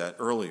read that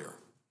earlier.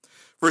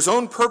 For his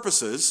own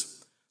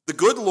purposes, the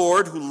good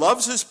Lord who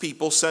loves his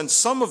people sends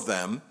some of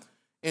them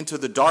into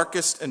the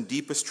darkest and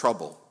deepest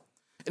trouble.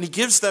 And he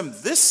gives them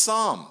this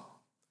psalm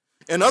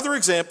and other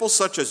examples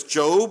such as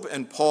Job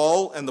and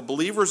Paul and the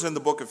believers in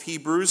the book of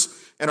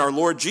Hebrews and our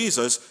Lord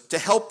Jesus to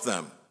help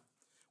them.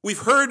 We've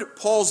heard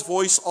Paul's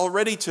voice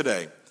already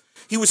today.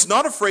 He was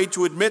not afraid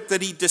to admit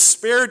that he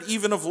despaired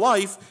even of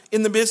life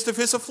in the midst of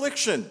his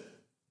affliction.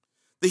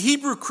 The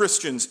Hebrew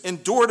Christians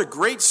endured a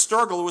great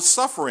struggle with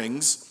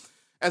sufferings,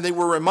 and they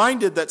were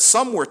reminded that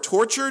some were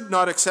tortured,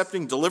 not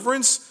accepting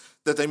deliverance,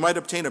 that they might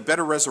obtain a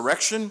better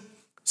resurrection.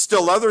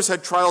 Still others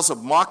had trials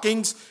of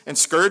mockings and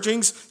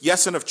scourgings,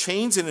 yes, and of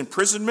chains and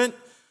imprisonment.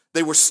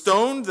 They were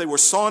stoned, they were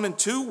sawn in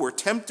two, were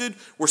tempted,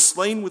 were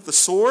slain with the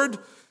sword.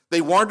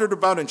 They wandered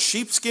about in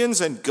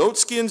sheepskins and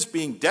goatskins,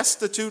 being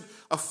destitute,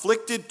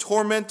 afflicted,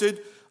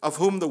 tormented, of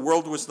whom the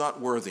world was not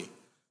worthy.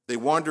 They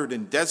wandered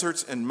in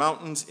deserts and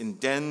mountains, in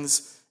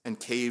dens and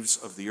caves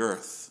of the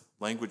earth.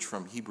 Language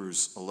from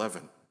Hebrews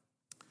 11.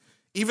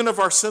 Even of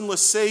our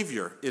sinless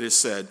Savior, it is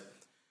said,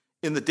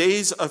 in the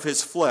days of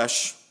his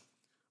flesh,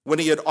 when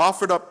he had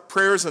offered up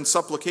prayers and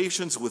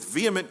supplications with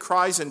vehement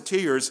cries and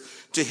tears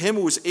to him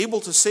who was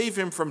able to save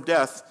him from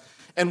death,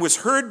 and was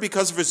heard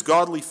because of his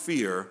godly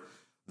fear,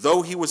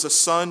 though he was a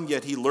son,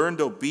 yet he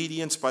learned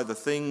obedience by the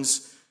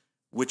things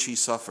which he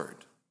suffered.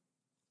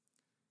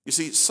 You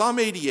see, Psalm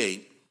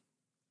 88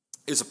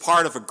 is a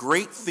part of a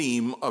great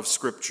theme of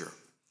Scripture.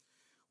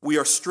 We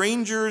are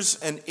strangers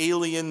and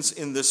aliens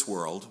in this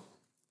world,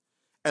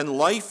 and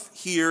life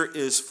here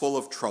is full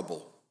of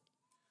trouble.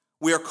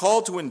 We are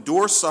called to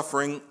endure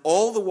suffering,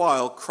 all the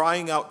while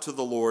crying out to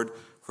the Lord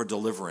for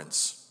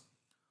deliverance.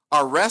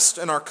 Our rest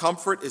and our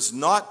comfort is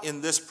not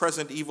in this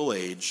present evil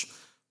age,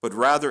 but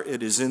rather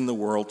it is in the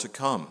world to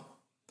come.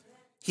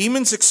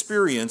 Heman's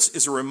experience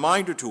is a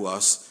reminder to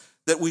us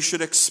that we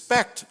should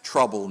expect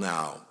trouble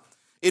now.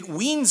 It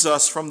weans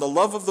us from the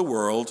love of the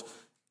world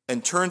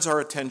and turns our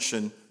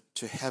attention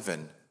to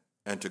heaven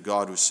and to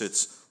God who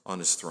sits on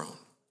his throne.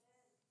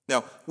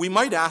 Now, we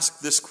might ask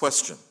this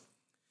question: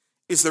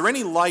 is there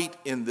any light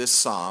in this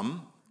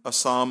psalm, a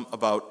psalm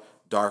about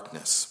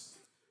darkness?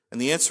 And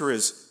the answer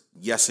is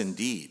yes,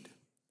 indeed.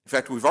 In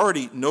fact, we've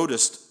already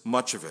noticed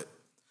much of it.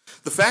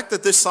 The fact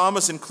that this psalm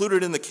is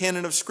included in the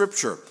canon of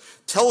Scripture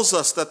tells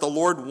us that the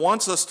Lord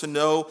wants us to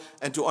know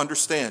and to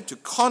understand, to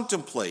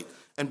contemplate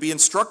and be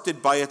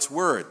instructed by its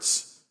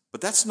words. But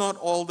that's not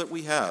all that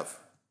we have.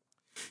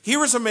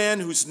 Here is a man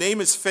whose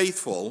name is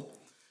Faithful,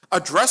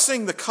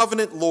 addressing the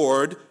covenant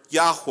Lord,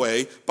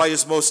 Yahweh, by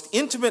his most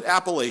intimate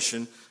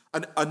appellation,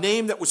 a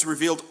name that was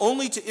revealed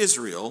only to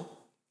Israel,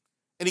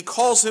 and he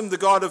calls him the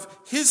God of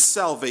his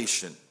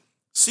salvation,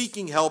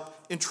 seeking help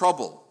in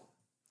trouble.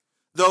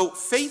 Though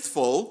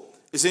Faithful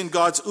is in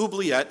God's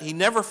Oubliette, he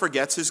never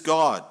forgets his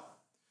God.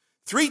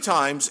 3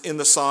 times in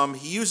the psalm,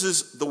 he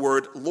uses the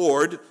word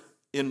Lord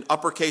in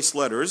uppercase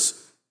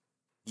letters,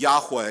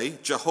 Yahweh,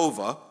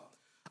 Jehovah,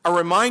 a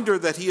reminder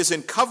that he is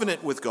in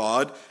covenant with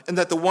God and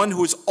that the one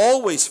who is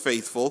always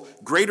faithful,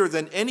 greater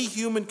than any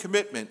human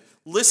commitment,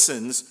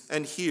 listens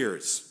and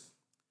hears.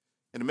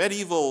 In a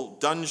medieval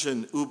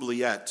dungeon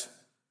oubliette,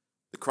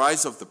 the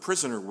cries of the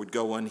prisoner would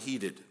go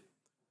unheeded.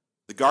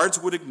 The guards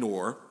would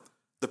ignore.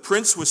 The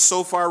prince was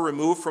so far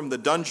removed from the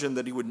dungeon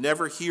that he would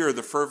never hear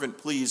the fervent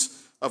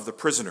pleas of the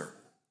prisoner.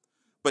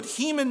 But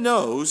Heman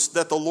knows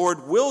that the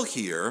Lord will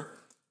hear,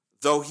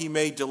 though he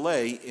may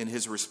delay in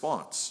his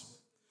response.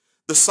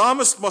 The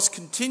psalmist must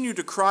continue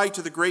to cry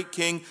to the great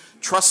king,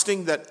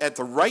 trusting that at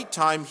the right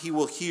time he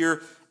will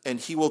hear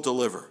and he will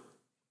deliver.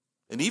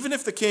 And even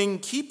if the king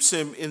keeps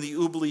him in the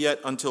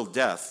oubliette until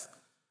death,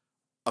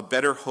 a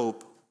better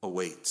hope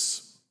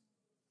awaits.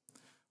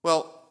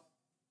 Well,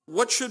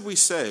 what should we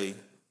say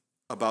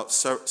about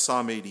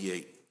Psalm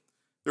 88?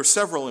 There are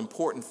several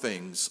important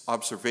things,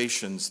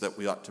 observations that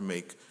we ought to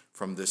make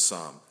from this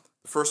psalm.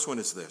 The first one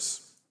is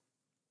this.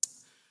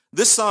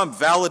 This psalm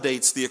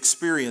validates the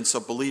experience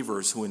of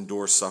believers who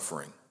endure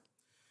suffering.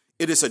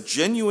 It is a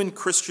genuine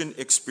Christian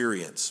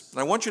experience. And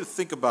I want you to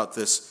think about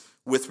this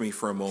with me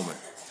for a moment.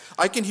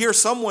 I can hear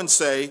someone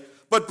say,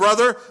 "But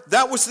brother,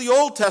 that was the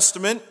Old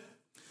Testament.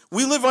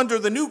 We live under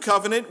the new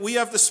covenant. We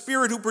have the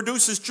Spirit who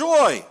produces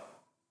joy."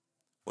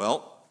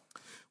 Well,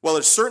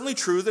 it's certainly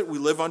true that we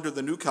live under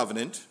the new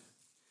covenant,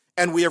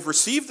 and we have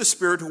received the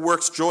Spirit who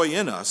works joy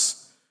in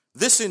us.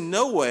 This in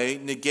no way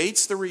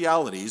negates the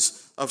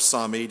realities of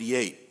Psalm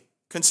 88.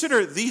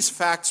 Consider these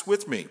facts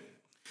with me.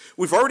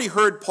 We've already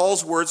heard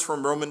Paul's words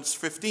from Romans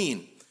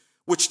 15,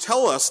 which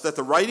tell us that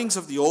the writings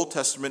of the Old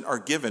Testament are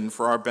given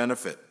for our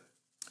benefit.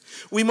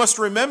 We must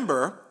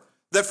remember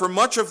that for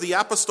much of the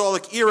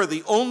apostolic era,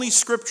 the only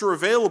scripture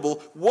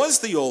available was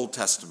the Old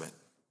Testament.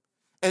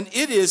 And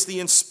it is the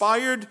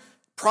inspired,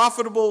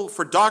 profitable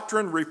for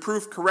doctrine,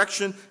 reproof,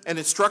 correction, and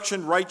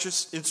instruction in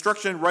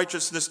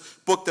righteousness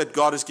book that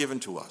God has given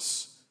to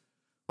us.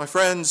 My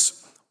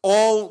friends,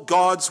 all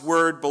God's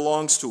word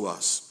belongs to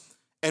us,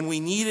 and we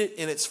need it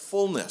in its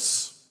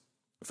fullness.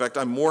 In fact,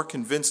 I'm more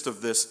convinced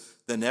of this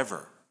than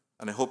ever,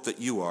 and I hope that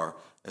you are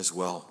as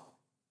well.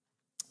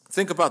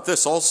 Think about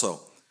this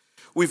also.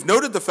 We've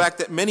noted the fact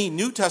that many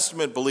New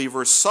Testament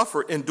believers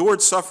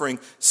endured suffering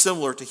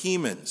similar to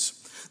Heman's.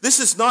 This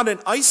is not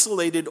an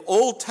isolated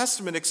Old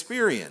Testament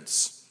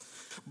experience,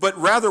 but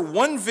rather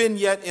one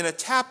vignette in a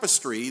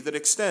tapestry that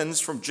extends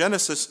from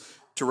Genesis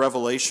to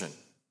Revelation.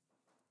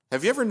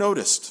 Have you ever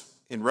noticed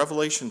in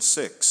Revelation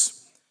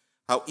 6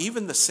 how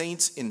even the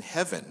saints in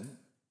heaven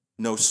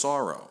know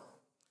sorrow?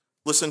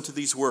 Listen to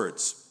these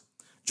words.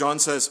 John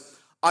says,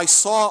 "I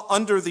saw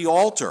under the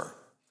altar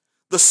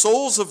the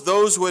souls of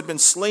those who had been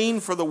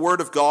slain for the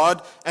word of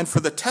God and for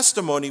the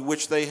testimony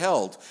which they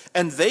held.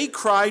 And they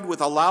cried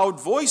with a loud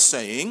voice,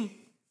 saying,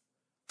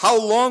 'How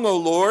long, O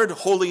Lord,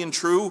 holy and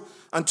true,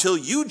 until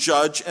you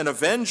judge and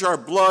avenge our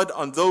blood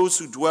on those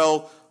who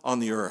dwell on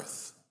the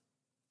earth?'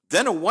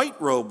 Then a white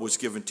robe was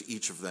given to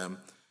each of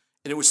them,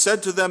 and it was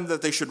said to them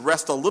that they should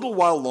rest a little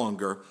while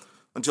longer,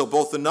 until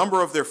both the number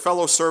of their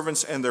fellow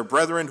servants and their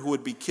brethren who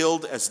would be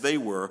killed as they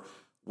were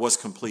was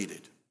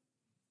completed."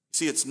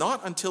 See, it's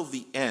not until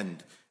the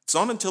end, it's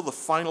not until the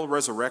final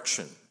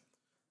resurrection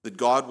that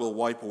God will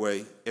wipe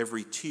away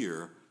every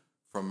tear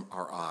from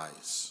our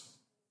eyes.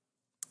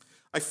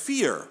 I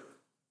fear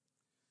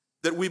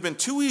that we've been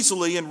too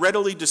easily and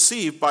readily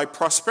deceived by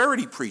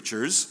prosperity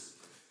preachers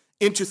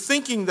into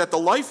thinking that the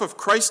life of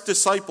Christ's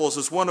disciples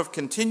is one of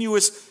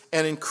continuous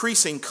and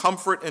increasing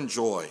comfort and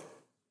joy.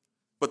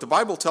 But the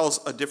Bible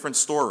tells a different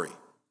story.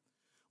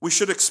 We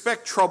should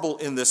expect trouble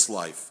in this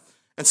life,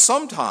 and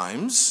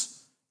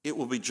sometimes it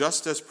will be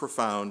just as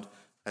profound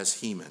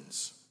as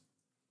Heman's.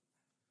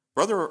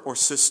 Brother or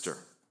sister,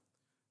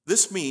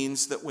 this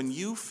means that when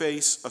you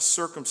face a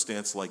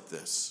circumstance like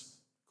this,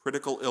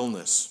 critical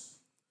illness,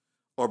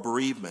 or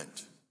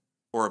bereavement,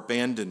 or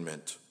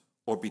abandonment,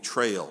 or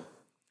betrayal,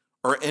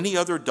 or any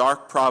other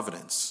dark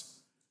providence,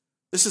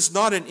 this is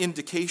not an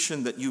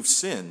indication that you've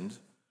sinned,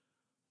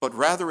 but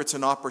rather it's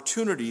an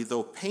opportunity,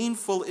 though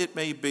painful it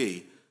may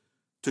be,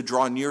 to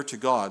draw near to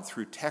God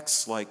through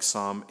texts like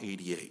Psalm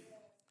 88.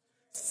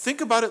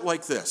 Think about it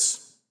like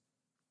this.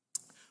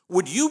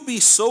 Would you be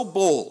so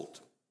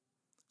bold,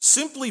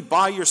 simply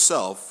by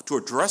yourself, to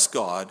address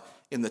God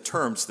in the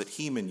terms that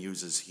Heman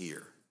uses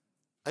here?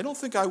 I don't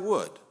think I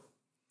would.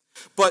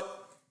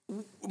 But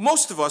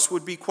most of us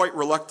would be quite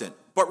reluctant.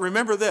 But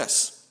remember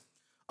this,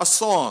 a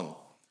song,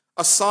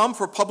 a psalm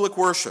for public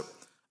worship,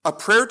 a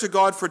prayer to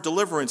God for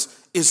deliverance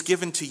is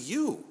given to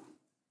you.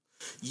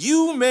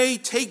 You may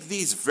take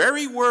these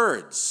very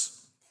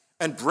words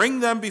and bring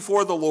them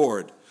before the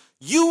Lord.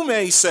 You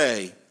may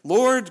say,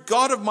 Lord,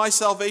 God of my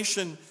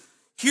salvation,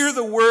 hear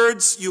the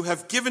words you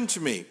have given to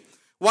me.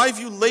 Why have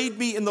you laid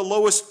me in the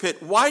lowest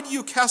pit? Why do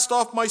you cast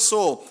off my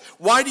soul?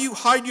 Why do you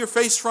hide your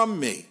face from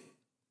me?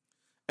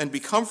 And be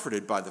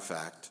comforted by the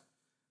fact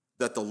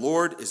that the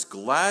Lord is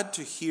glad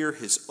to hear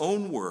his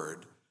own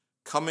word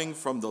coming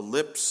from the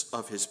lips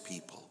of his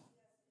people.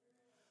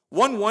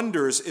 One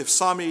wonders if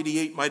Psalm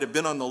 88 might have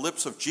been on the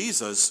lips of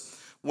Jesus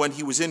when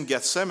he was in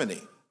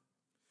Gethsemane.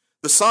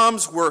 The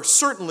Psalms were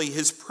certainly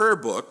his prayer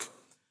book,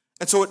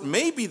 and so it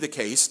may be the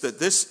case that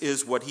this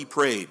is what he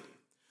prayed.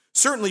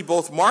 Certainly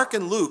both Mark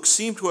and Luke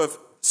seem to have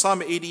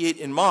Psalm 88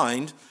 in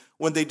mind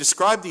when they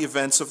describe the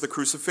events of the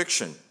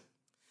crucifixion.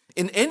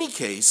 In any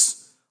case,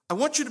 I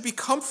want you to be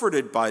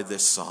comforted by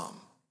this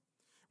psalm.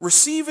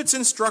 Receive its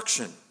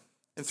instruction,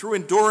 and through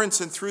endurance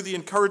and through the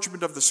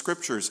encouragement of the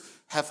scriptures,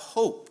 have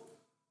hope,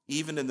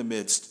 even in the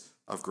midst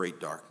of great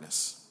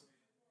darkness.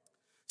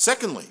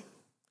 Secondly,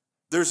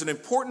 there's an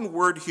important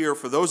word here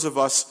for those of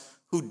us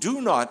who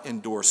do not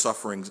endure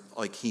suffering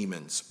like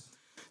Heman's.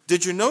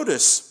 Did you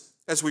notice,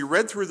 as we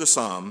read through the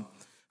psalm,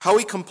 how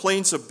he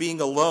complains of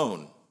being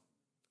alone,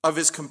 of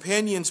his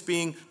companions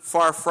being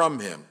far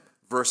from him?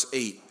 Verse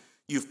 8,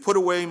 you've put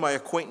away my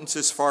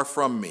acquaintances far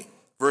from me.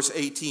 Verse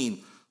 18,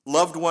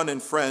 loved one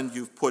and friend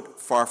you've put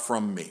far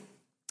from me.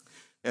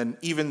 And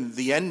even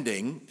the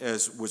ending,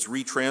 as was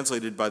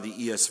retranslated by the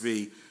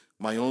ESV,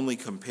 my only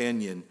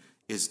companion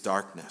is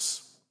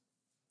darkness.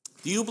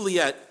 The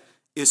oubliette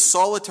is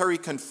solitary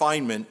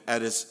confinement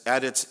at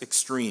its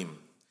extreme.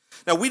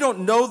 Now, we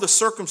don't know the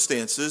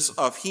circumstances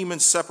of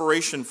Heman's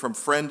separation from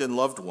friend and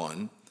loved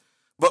one,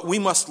 but we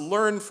must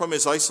learn from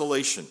his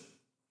isolation.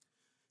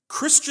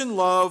 Christian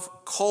love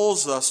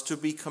calls us to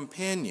be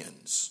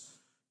companions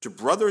to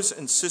brothers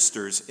and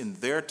sisters in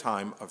their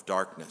time of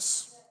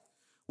darkness.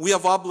 We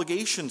have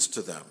obligations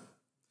to them.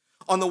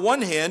 On the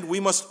one hand, we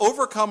must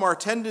overcome our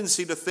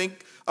tendency to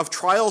think of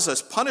trials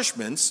as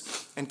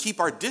punishments and keep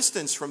our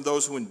distance from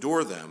those who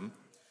endure them.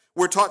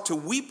 We're taught to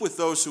weep with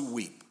those who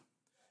weep.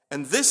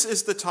 And this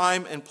is the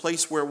time and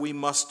place where we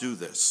must do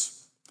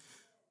this.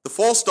 The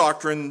false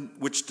doctrine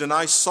which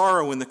denies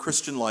sorrow in the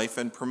Christian life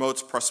and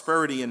promotes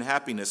prosperity and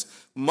happiness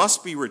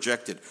must be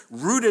rejected,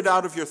 rooted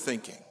out of your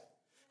thinking.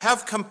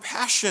 Have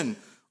compassion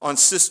on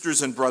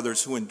sisters and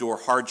brothers who endure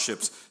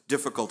hardships,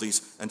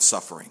 difficulties, and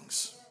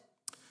sufferings.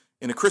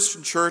 In a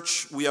Christian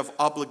church, we have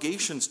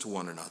obligations to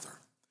one another.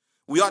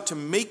 We ought to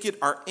make it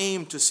our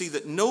aim to see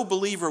that no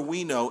believer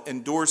we know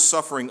endures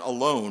suffering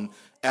alone,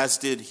 as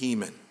did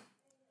Heman.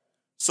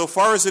 So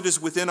far as it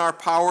is within our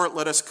power,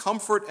 let us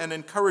comfort and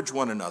encourage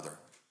one another.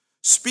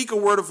 Speak a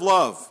word of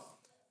love.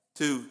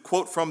 To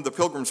quote from the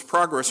Pilgrim's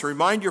Progress,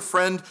 remind your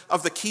friend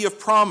of the key of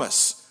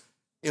promise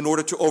in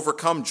order to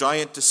overcome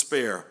giant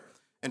despair,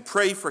 and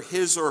pray for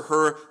his or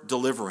her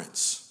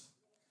deliverance.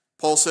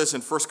 Paul says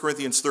in 1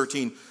 Corinthians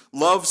 13,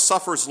 love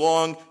suffers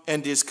long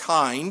and is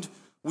kind.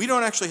 We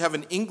don't actually have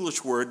an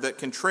English word that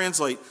can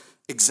translate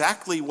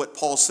exactly what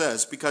Paul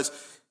says, because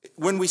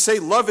when we say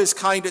love is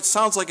kind, it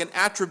sounds like an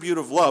attribute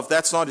of love.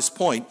 That's not his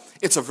point.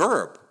 It's a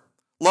verb.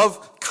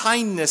 Love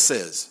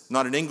kindnesses,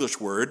 not an English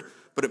word,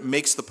 but it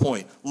makes the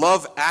point.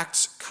 Love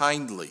acts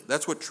kindly.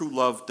 That's what true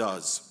love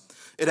does.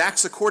 It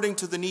acts according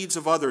to the needs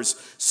of others,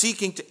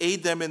 seeking to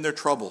aid them in their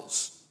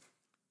troubles.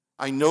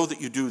 I know that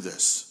you do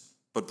this,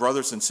 but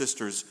brothers and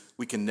sisters,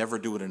 we can never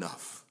do it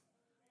enough.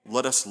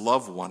 Let us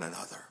love one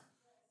another,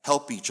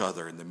 help each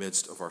other in the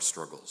midst of our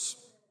struggles.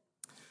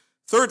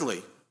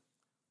 Thirdly,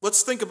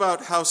 let's think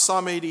about how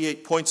Psalm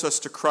 88 points us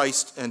to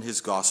Christ and his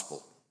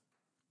gospel.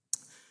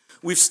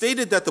 We've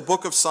stated that the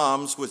book of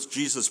Psalms was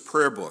Jesus'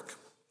 prayer book.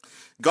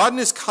 God in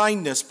his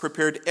kindness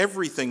prepared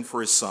everything for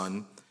his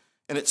son,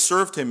 and it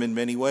served him in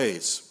many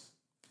ways.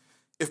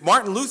 If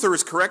Martin Luther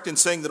is correct in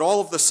saying that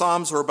all of the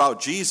Psalms are about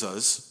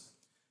Jesus,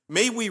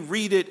 may we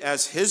read it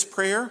as his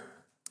prayer?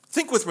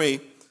 Think with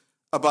me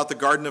about the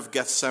Garden of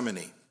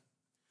Gethsemane.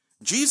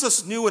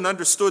 Jesus knew and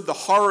understood the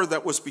horror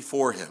that was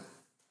before him.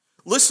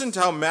 Listen to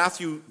how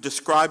Matthew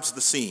describes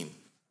the scene.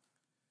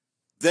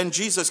 Then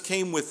Jesus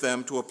came with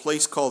them to a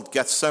place called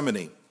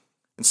Gethsemane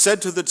and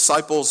said to the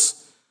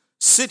disciples,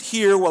 "Sit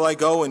here while I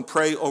go and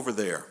pray over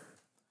there."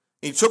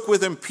 And he took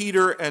with him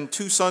Peter and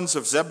 2 sons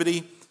of Zebedee,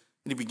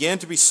 and he began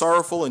to be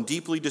sorrowful and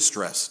deeply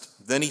distressed.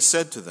 Then he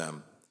said to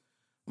them,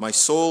 "My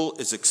soul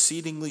is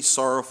exceedingly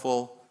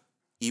sorrowful,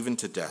 even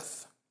to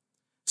death.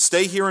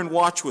 Stay here and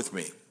watch with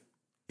me."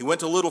 He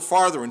went a little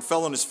farther and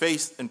fell on his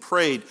face and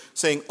prayed,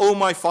 saying, "O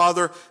my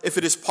Father, if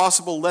it is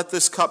possible, let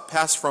this cup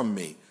pass from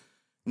me.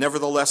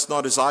 Nevertheless,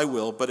 not as I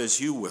will, but as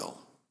you will."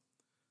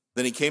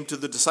 Then he came to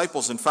the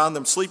disciples and found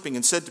them sleeping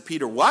and said to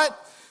Peter,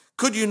 "What?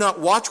 Could you not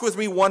watch with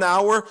me 1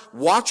 hour?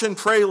 Watch and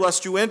pray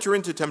lest you enter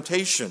into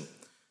temptation.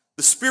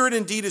 The spirit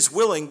indeed is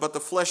willing, but the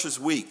flesh is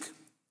weak."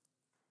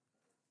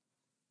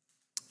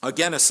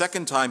 Again, a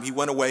second time he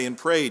went away and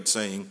prayed,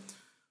 saying,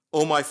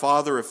 "O my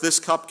Father, if this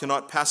cup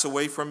cannot pass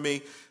away from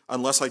me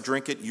unless I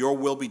drink it, your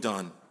will be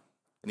done."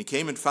 And he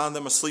came and found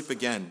them asleep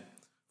again,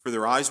 for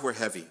their eyes were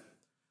heavy.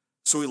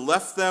 So he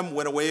left them,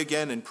 went away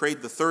again, and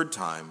prayed the third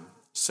time,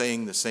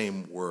 saying the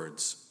same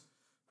words.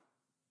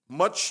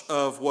 Much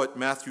of what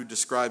Matthew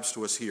describes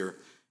to us here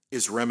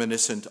is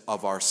reminiscent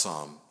of our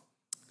psalm.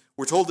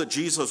 We're told that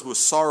Jesus was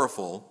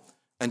sorrowful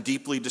and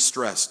deeply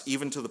distressed,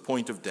 even to the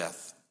point of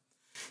death.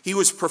 He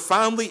was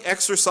profoundly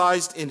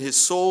exercised in his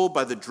soul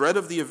by the dread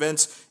of the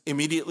events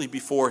immediately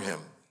before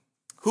him.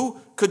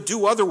 Who could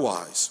do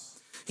otherwise?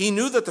 He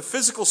knew that the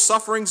physical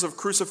sufferings of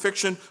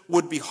crucifixion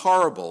would be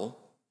horrible,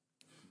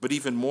 but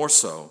even more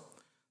so,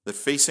 that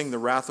facing the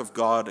wrath of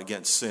God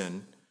against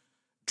sin,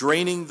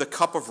 draining the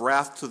cup of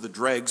wrath to the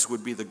dregs,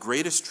 would be the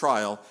greatest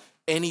trial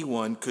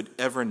anyone could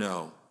ever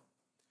know.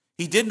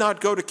 He did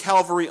not go to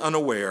Calvary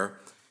unaware.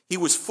 He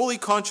was fully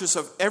conscious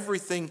of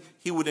everything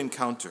he would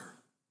encounter.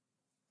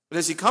 But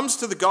as he comes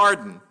to the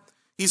garden,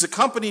 he's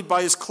accompanied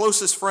by his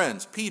closest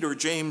friends, Peter,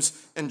 James,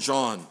 and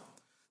John.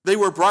 They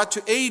were brought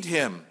to aid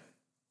him.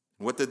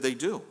 What did they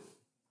do?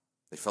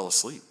 They fell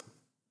asleep,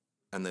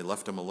 and they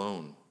left him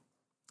alone.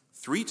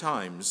 3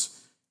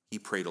 times he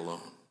prayed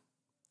alone.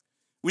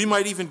 We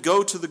might even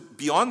go to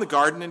beyond the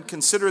garden and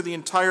consider the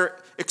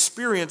entire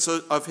experience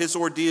of his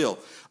ordeal.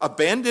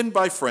 Abandoned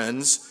by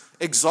friends,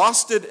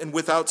 exhausted and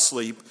without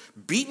sleep,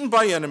 beaten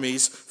by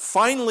enemies,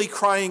 finally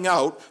crying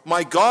out,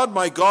 my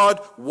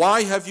God,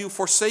 why have you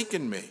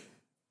forsaken me?"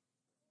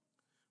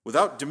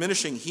 Without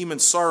diminishing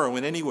Heman's sorrow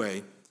in any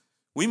way,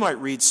 we might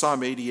read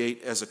Psalm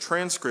 88 as a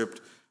transcript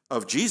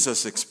of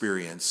Jesus'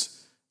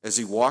 experience as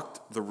he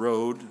walked the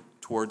road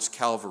towards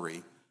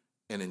Calvary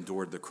and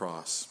endured the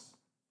cross.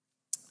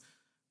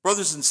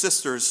 Brothers and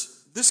sisters,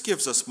 this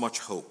gives us much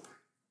hope.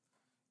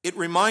 It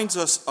reminds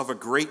us of a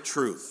great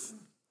truth.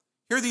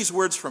 Hear these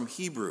words from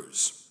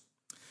Hebrews.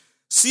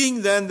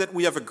 "Seeing then that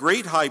we have a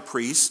great high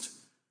priest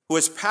who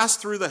has passed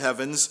through the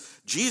heavens,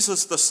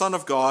 Jesus the Son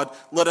of God,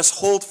 let us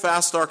hold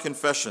fast our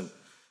confession.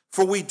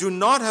 For we do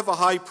not have a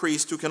high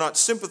priest who cannot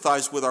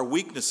sympathize with our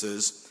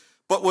weaknesses,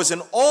 but was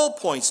in all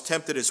points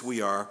tempted as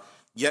we are,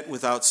 yet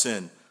without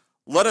sin.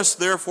 Let us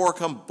therefore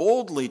come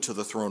boldly to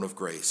the throne of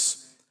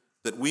grace,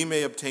 that we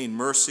may obtain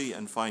mercy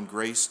and find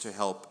grace to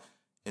help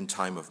in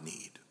time of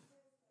need."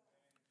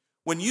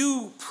 When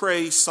you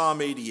pray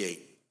Psalm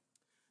 88,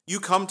 you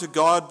come to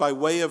God by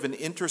way of an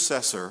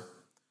intercessor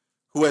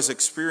who has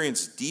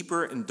experienced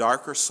deeper and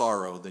darker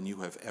sorrow than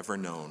you have ever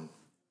known.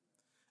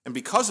 And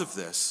because of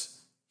this,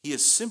 he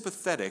is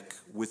sympathetic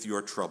with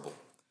your trouble.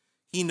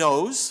 He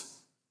knows,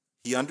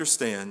 he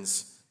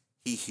understands,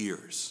 he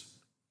hears.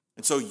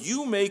 And so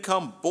you may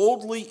come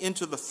boldly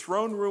into the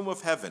throne room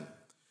of heaven,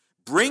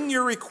 bring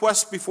your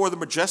request before the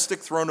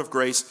majestic throne of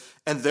grace,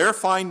 and there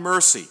find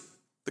mercy,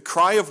 the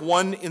cry of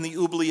one in the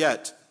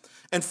Oubliette,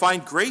 and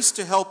find grace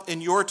to help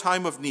in your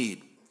time of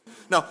need.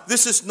 Now,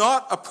 this is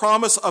not a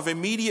promise of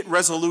immediate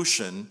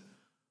resolution,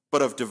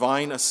 but of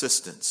divine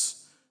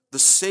assistance. The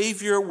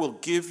Savior will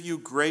give you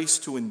grace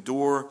to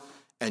endure,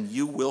 and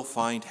you will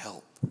find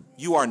help.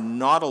 You are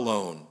not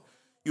alone.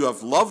 You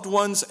have loved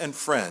ones and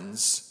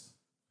friends,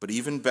 but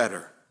even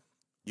better,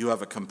 you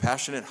have a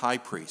compassionate high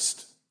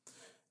priest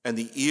and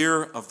the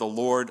ear of the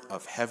Lord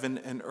of heaven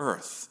and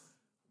earth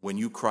when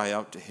you cry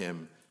out to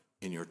him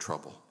in your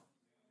trouble.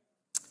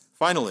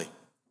 Finally,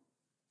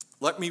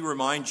 let me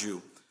remind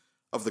you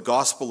of the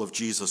gospel of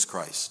Jesus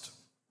Christ.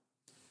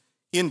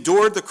 He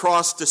endured the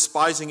cross,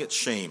 despising its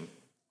shame.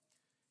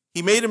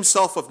 He made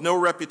himself of no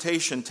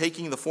reputation,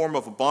 taking the form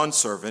of a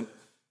bondservant,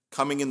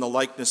 coming in the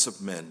likeness of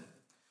men.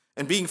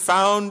 And being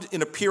found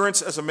in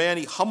appearance as a man,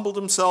 he humbled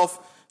himself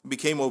and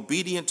became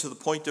obedient to the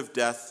point of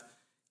death,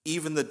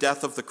 even the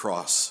death of the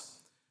cross.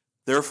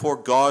 Therefore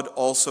God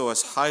also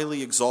has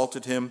highly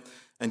exalted him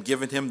and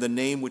given him the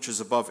name which is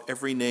above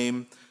every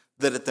name,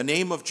 that at the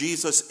name of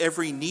Jesus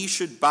every knee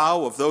should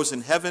bow, of those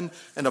in heaven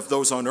and of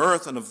those on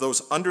earth and of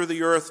those under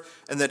the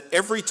earth, and that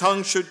every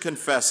tongue should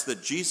confess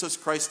that Jesus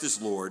Christ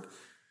is Lord,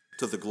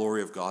 to the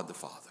glory of God the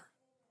Father.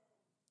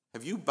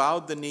 Have you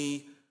bowed the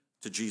knee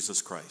to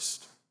Jesus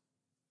Christ?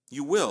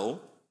 You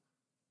will,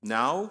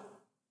 now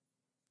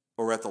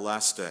or at the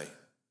last day.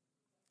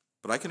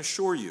 But I can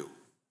assure you,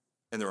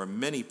 and there are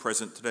many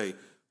present today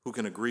who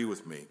can agree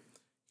with me,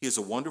 he is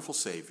a wonderful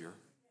Savior,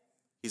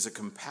 he's a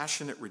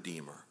compassionate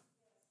Redeemer,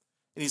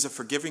 and he's a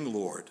forgiving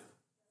Lord.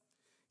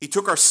 He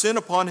took our sin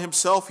upon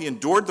himself, he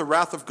endured the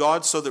wrath of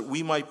God so that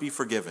we might be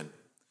forgiven.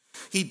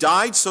 He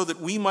died so that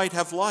we might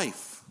have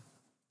life,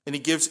 and he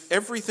gives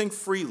everything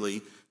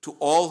freely to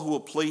all who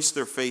will place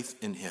their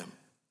faith in him.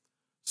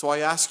 So I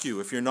ask you,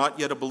 if you're not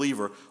yet a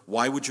believer,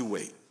 why would you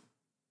wait?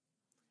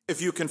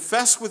 If you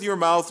confess with your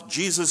mouth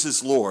Jesus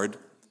is Lord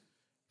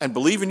and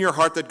believe in your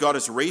heart that God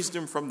has raised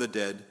him from the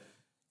dead,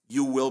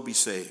 you will be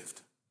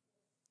saved.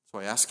 So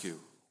I ask you,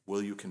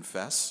 will you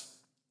confess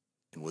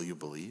and will you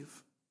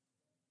believe?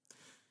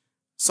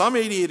 Psalm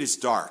 88 is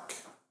dark.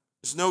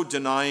 There's no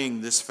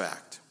denying this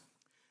fact.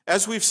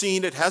 As we've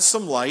seen, it has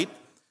some light,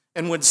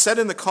 and when set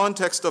in the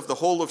context of the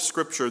whole of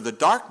Scripture, the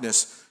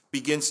darkness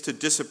begins to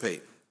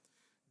dissipate.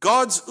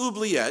 God's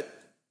oubliette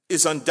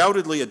is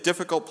undoubtedly a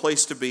difficult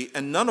place to be,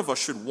 and none of us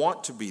should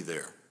want to be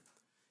there.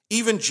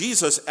 Even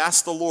Jesus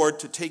asked the Lord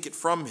to take it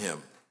from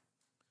him.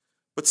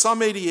 But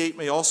Psalm 88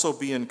 may also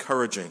be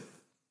encouraging.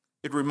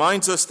 It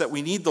reminds us that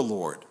we need the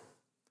Lord,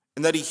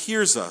 and that he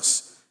hears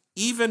us,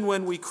 even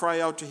when we cry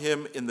out to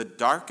him in the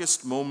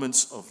darkest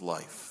moments of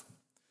life.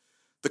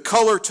 The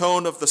color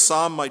tone of the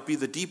psalm might be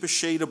the deepest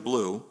shade of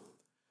blue,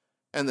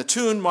 and the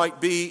tune might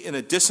be in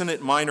a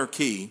dissonant minor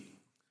key,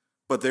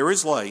 but there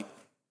is light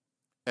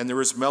and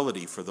there is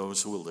melody for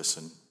those who will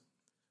listen.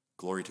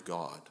 Glory to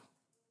God.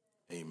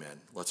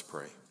 Amen. Let's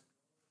pray.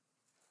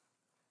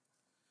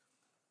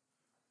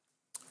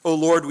 Oh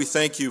Lord, we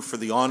thank you for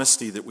the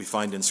honesty that we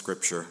find in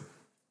Scripture,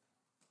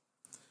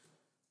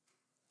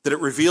 that it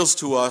reveals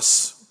to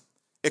us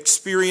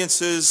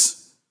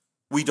experiences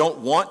we don't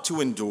want to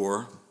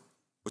endure,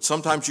 but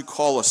sometimes you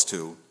call us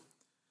to,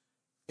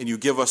 and you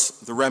give us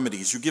the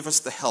remedies, you give us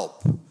the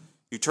help.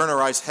 You turn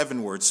our eyes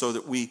heavenward so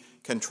that we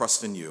can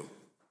trust in you.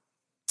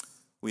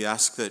 We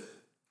ask that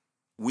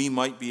we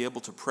might be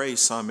able to pray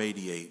Psalm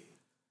 88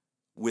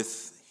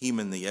 with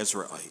Heman the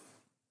Ezraite,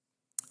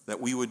 that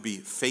we would be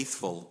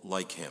faithful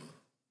like him,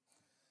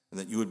 and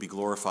that you would be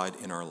glorified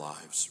in our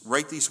lives.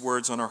 Write these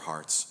words on our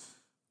hearts,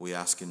 we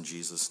ask in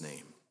Jesus'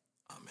 name.